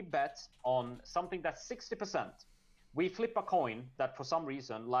 if we bet on something that's 60%, we flip a coin that for some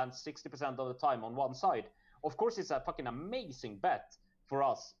reason lands 60% of the time on one side. Of course, it's a fucking amazing bet for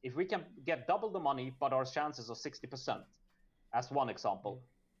us if we can get double the money, but our chances are 60%, as one example.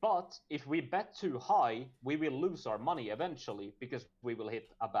 But if we bet too high, we will lose our money eventually, because we will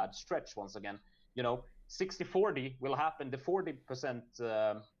hit a bad stretch once again. 60-40 will happen. The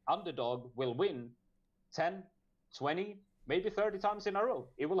 40% underdog will win 10, 20, maybe 30 times in a row.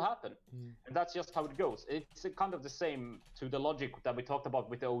 It will happen. And that's just how it goes. It's kind of the same to the logic that we talked about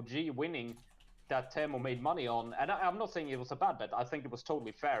with the OG winning that Teemu made money on. And I'm not saying it was a bad bet. I think it was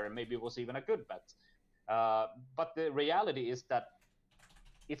totally fair, and maybe it was even a good bet. But the reality is that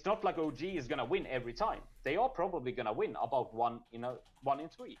it's not like OG is gonna win every time. They are probably gonna win about 1 in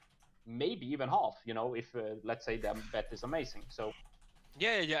 3, maybe even half. If let's say their bet is amazing. So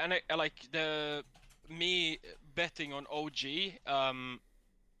Yeah, and I like me betting on OG.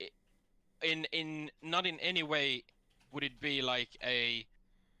 In not in any way would it be like a.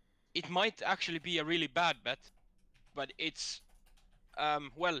 It might actually be a really bad bet, but it's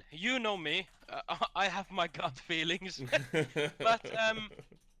well, you know me. I have my gut feelings, but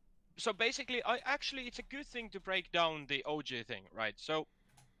so basically, it's a good thing to break down the OG thing, right? So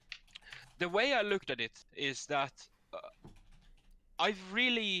the way I looked at it is that I've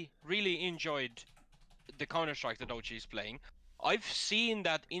really enjoyed the Counter-Strike that OG is playing. I've seen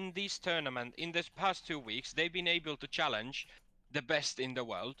that in this tournament, in this past 2 weeks, they've been able to challenge the best in the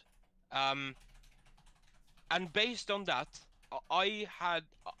world. And based on that, I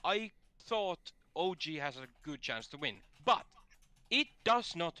thought OG has a good chance to win. But it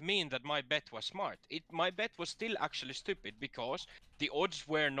does not mean that my bet was smart. My bet was still actually stupid because the odds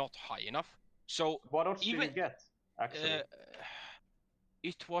were not high enough. So what odds even do you get actually?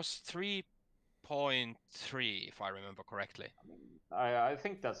 it was 3.3 if I remember correctly. I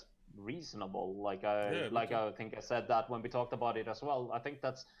think that's reasonable. Yeah, me too. I think I said that when we talked about it as well. I think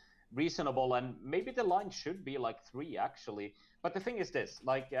that's reasonable, and maybe the line should be like 3 actually. But the thing is this,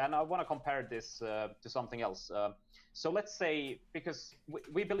 and I want to compare this to something else. So let's say, because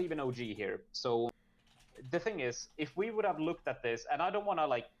we believe in OG here. So the thing is, if we would have looked at this, and I don't want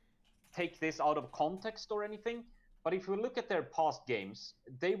to take this out of context or anything, but if we look at their past games,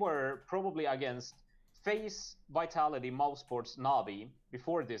 they were probably against FaZe, Vitality, Mousesports, Navi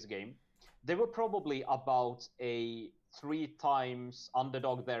before this game. They were probably about a 3 times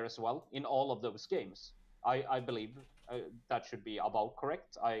underdog there as well in all of those games. I believe that should be about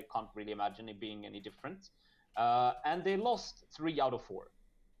correct. I can't really imagine it being any different. And they lost 3 out of 4.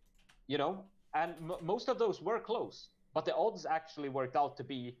 And most of those were close, but the odds actually worked out to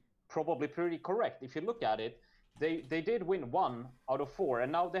be probably pretty correct. If you look at it, they did win 1 out of 4,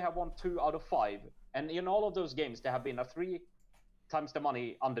 and now they have won 2 out of 5. And in all of those games, they have been a 3 times the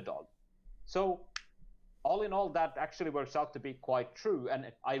money underdog. So all in all, that actually works out to be quite true.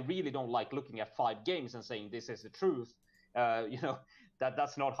 And I really don't like looking at 5 games and saying this is the truth.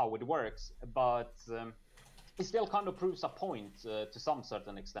 That's not how it works. But it still kind of proves a point to some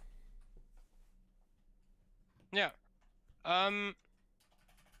certain extent. Yeah.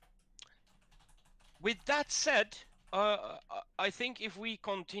 With that said, I think if we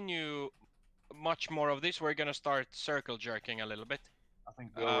continue much more of this, we're gonna start circle jerking a little bit. I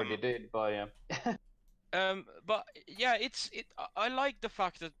think we already did, but yeah. But yeah, I like the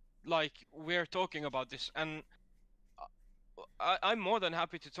fact that we're talking about this, and I'm more than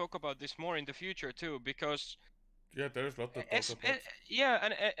happy to talk about this more in the future too, because Yeah, there's a lot to talk about.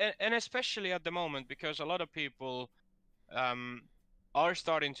 yeah, and especially at the moment, because a lot of people are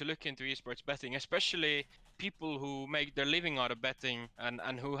starting to look into esports betting, especially people who make their living out of betting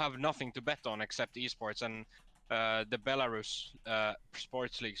and who have nothing to bet on except esports and the Belarus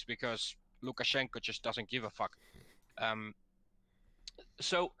sports leagues, because Lukashenko just doesn't give a fuck.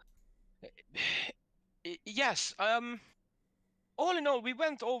 So yes, all in all, we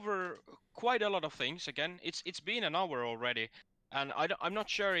went over quite a lot of things. Again, it's been an hour already, and I'm not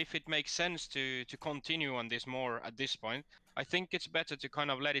sure if it makes sense to continue on this more at this point. I think it's better to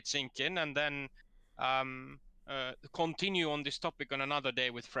kind of let it sink in and then continue on this topic on another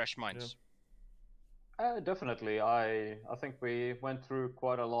day with fresh minds. Definitely. I think we went through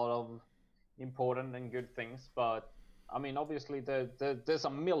quite a lot of important and good things, but I mean, obviously, there's a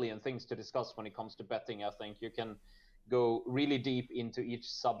million things to discuss when it comes to betting. I think you can go really deep into each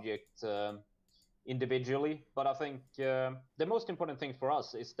subject individually, but I think the most important thing for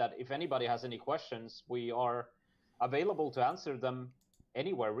us is that if anybody has any questions, we are available to answer them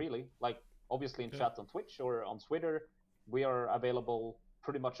anywhere, really. Like, obviously, in chat on Twitch or on Twitter, we are available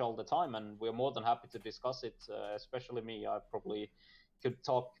pretty much all the time, and we're more than happy to discuss it. Especially me, I probably could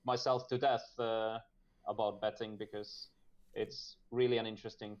talk myself to death about betting because it's really an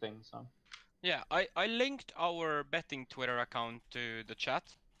interesting thing. So yeah, I linked our betting Twitter account to the chat.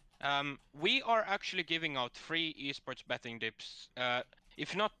 We are actually giving out free esports betting tips,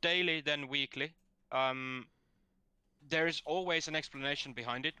 if not daily, then weekly. There is always an explanation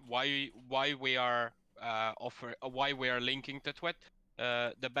behind it, why we are why we are linking to Twit,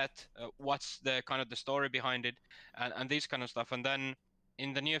 the bet, what's the kind of the story behind it, and this kind of stuff. And then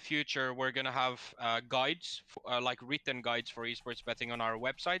in the near future, we're gonna have guides, like written guides for esports betting on our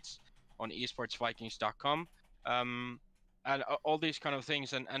websites, on esportsvikings.com, and all these kind of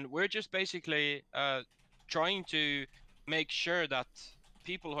things. And we're just basically trying to make sure that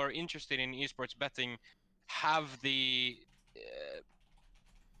people who are interested in esports betting have the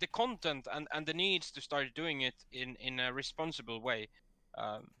content and the needs to start doing it in a responsible way.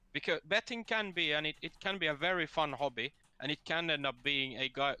 Because betting can be, and it can be a very fun hobby, and it can end up being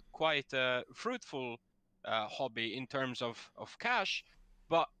quite a fruitful hobby in terms of cash,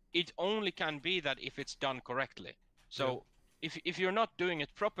 but it only can be that if it's done correctly. So if you're not doing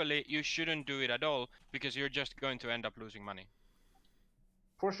it properly, you shouldn't do it at all, because you're just going to end up losing money.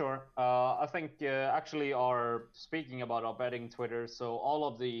 For sure. I think actually speaking about our betting Twitter, so all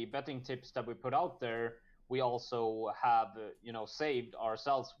of the betting tips that we put out there, we also have, saved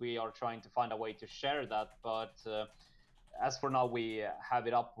ourselves. We are trying to find a way to share that. But as for now, we have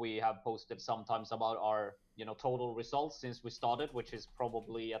it up. We have posted sometimes about our, total results since we started, which is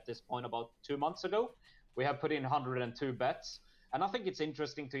probably at this point about 2 months ago. We have put in 102 bets. And I think it's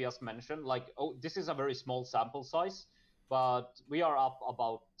interesting to just mention, this is a very small sample size, but we are up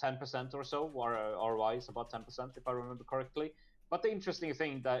about 10% or so. Our ROI is about 10%, if I remember correctly. But the interesting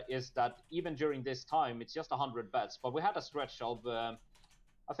thing is that even during this time, it's just 100 bets. But we had a stretch of,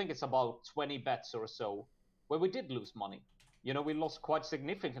 I think it's about 20 bets or so, where we did lose money. We lost quite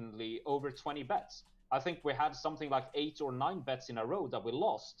significantly over 20 bets. I think we had something like 8 or 9 bets in a row that we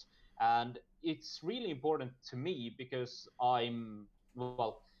lost. And it's really important to me because I'm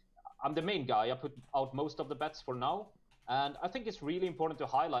the main guy. I put out most of the bets for now. And I think it's really important to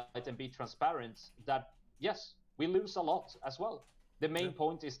highlight and be transparent that, yes, we lose a lot as well. The main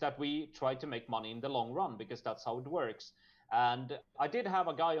point is that we try to make money in the long run, because that's how it works. And I did have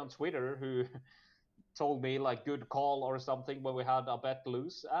a guy on Twitter who told me good call or something when we had a bet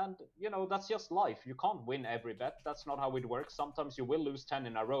lose. And, that's just life. You can't win every bet. That's not how it works. Sometimes you will lose 10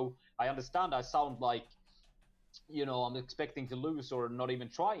 in a row. I understand I sound like, I'm expecting to lose or not even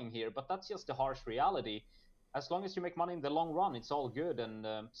trying here, but that's just the harsh reality. As long as you make money in the long run, it's all good. And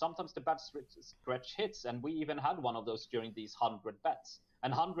sometimes the bad stretch hits, and we even had one of those during these 100 bets.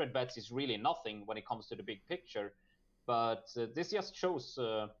 And 100 bets is really nothing when it comes to the big picture. But this just shows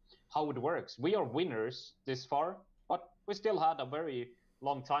how it works. We are winners this far, but we still had a very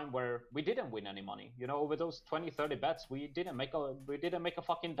long time where we didn't win any money. Over those 20-30 bets, we didn't make a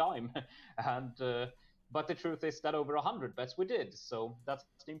fucking dime. And but the truth is that over 100 bets we did. So that's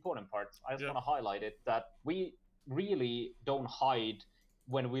the important part. I just want to highlight it, that we really don't hide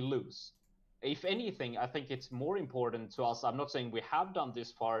when we lose. If anything, I think it's more important to us. I'm not saying we have done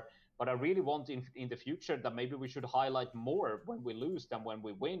this far, but I really want in the future that maybe we should highlight more when we lose than when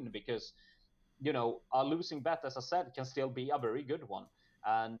we win, because, a losing bet, as I said, can still be a very good one.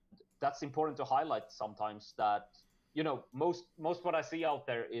 And that's important to highlight sometimes, that, most what I see out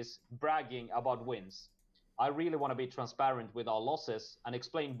there is bragging about wins. I really want to be transparent with our losses and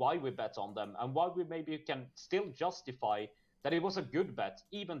explain why we bet on them, and why we maybe can still justify that it was a good bet,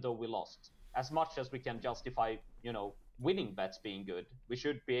 even though we lost. As much as we can justify, winning bets being good, we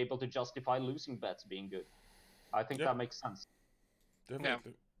should be able to justify losing bets being good. I think that makes sense.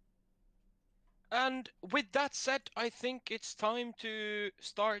 Definitely. Yeah. And with that said, I think it's time to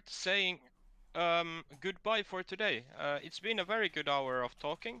start saying goodbye for today. It's been a very good hour of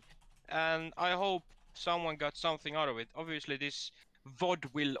talking, and I hope someone got something out of it. Obviously, this VOD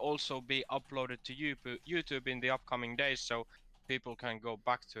will also be uploaded to YouTube in the upcoming days, so people can go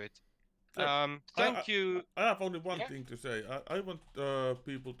back to it. Thank you. I have only one thing to say. I want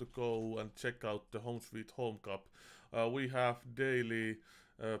people to go and check out the Home Sweet Home Cup. We have daily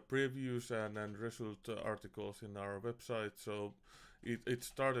previews and result articles in our website. So it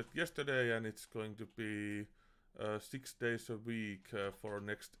started yesterday, and it's going to be 6 days a week for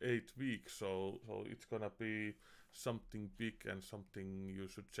next 8 weeks. So it's gonna be something big and something you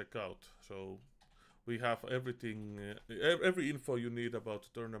should check out. So we have everything, every info you need about the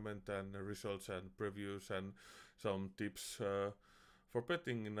tournament, and results and previews and some tips for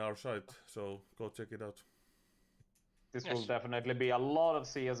betting in our site. So go check it out. This will definitely be a lot of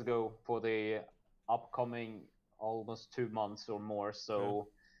CSGO for the upcoming almost 2 months or more. So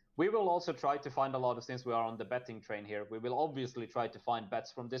we will also try to find a lot of, since we are on the betting train here, we will obviously try to find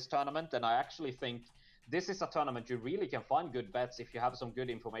bets from this tournament. And I actually think this is a tournament you really can find good bets if you have some good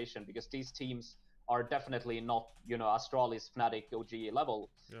information, because these teams are definitely not, Astralis, Fnatic, OG level.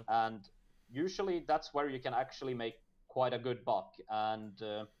 And usually that's where you can actually make quite a good buck. And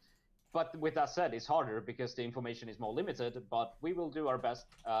but with that said, it's harder because the information is more limited, but we will do our best.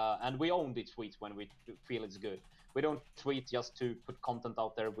 And we only tweet when we feel it's good. We don't tweet just to put content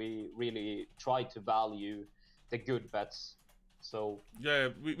out there. We really try to value the good bets. So yeah,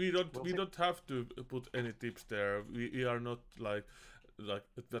 we don't have to put any tips there. We are not like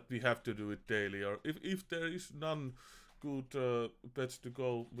that we have to do it daily, or if there is none bets to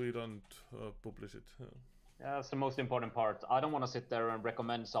go, we don't publish it. Yeah, that's the most important part. I don't want to sit there and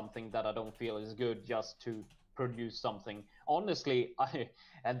recommend something that I don't feel is good just to produce something. Honestly,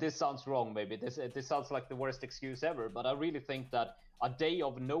 and this sounds wrong, maybe this sounds like the worst excuse ever, but I really think that a day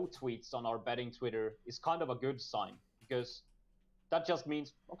of no tweets on our betting Twitter is kind of a good sign, because that just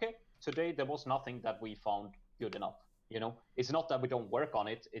means, okay, today there was nothing that we found good enough. You know, it's not that we don't work on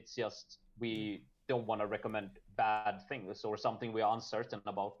it, it's just we don't want to recommend bad things or something we are uncertain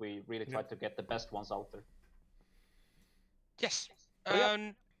about. We really try to get the best ones out there. Yes. So, yeah.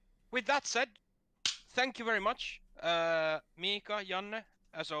 And with that said, thank you very much, Mika, Janne.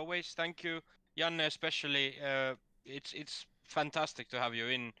 As always, thank you, Janne, especially. It's fantastic to have you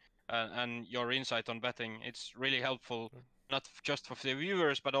in and your insight on betting. It's really helpful, not just for the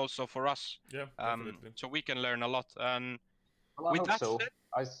viewers but also for us. Yeah, definitely. So we can learn a lot. And Well, I with hope that so. said,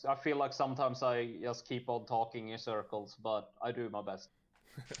 I feel like sometimes I just keep on talking in circles, but I do my best.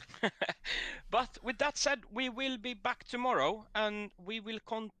 but with that said, we will be back tomorrow and we will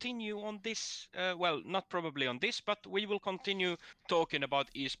continue on this. Well, not probably on this, but we will continue talking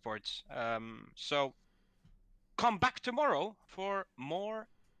about esports. So come back tomorrow for more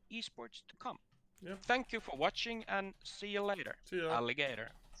esports to come. Yeah. Thank you for watching and see you later. See ya. Alligator.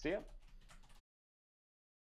 See ya.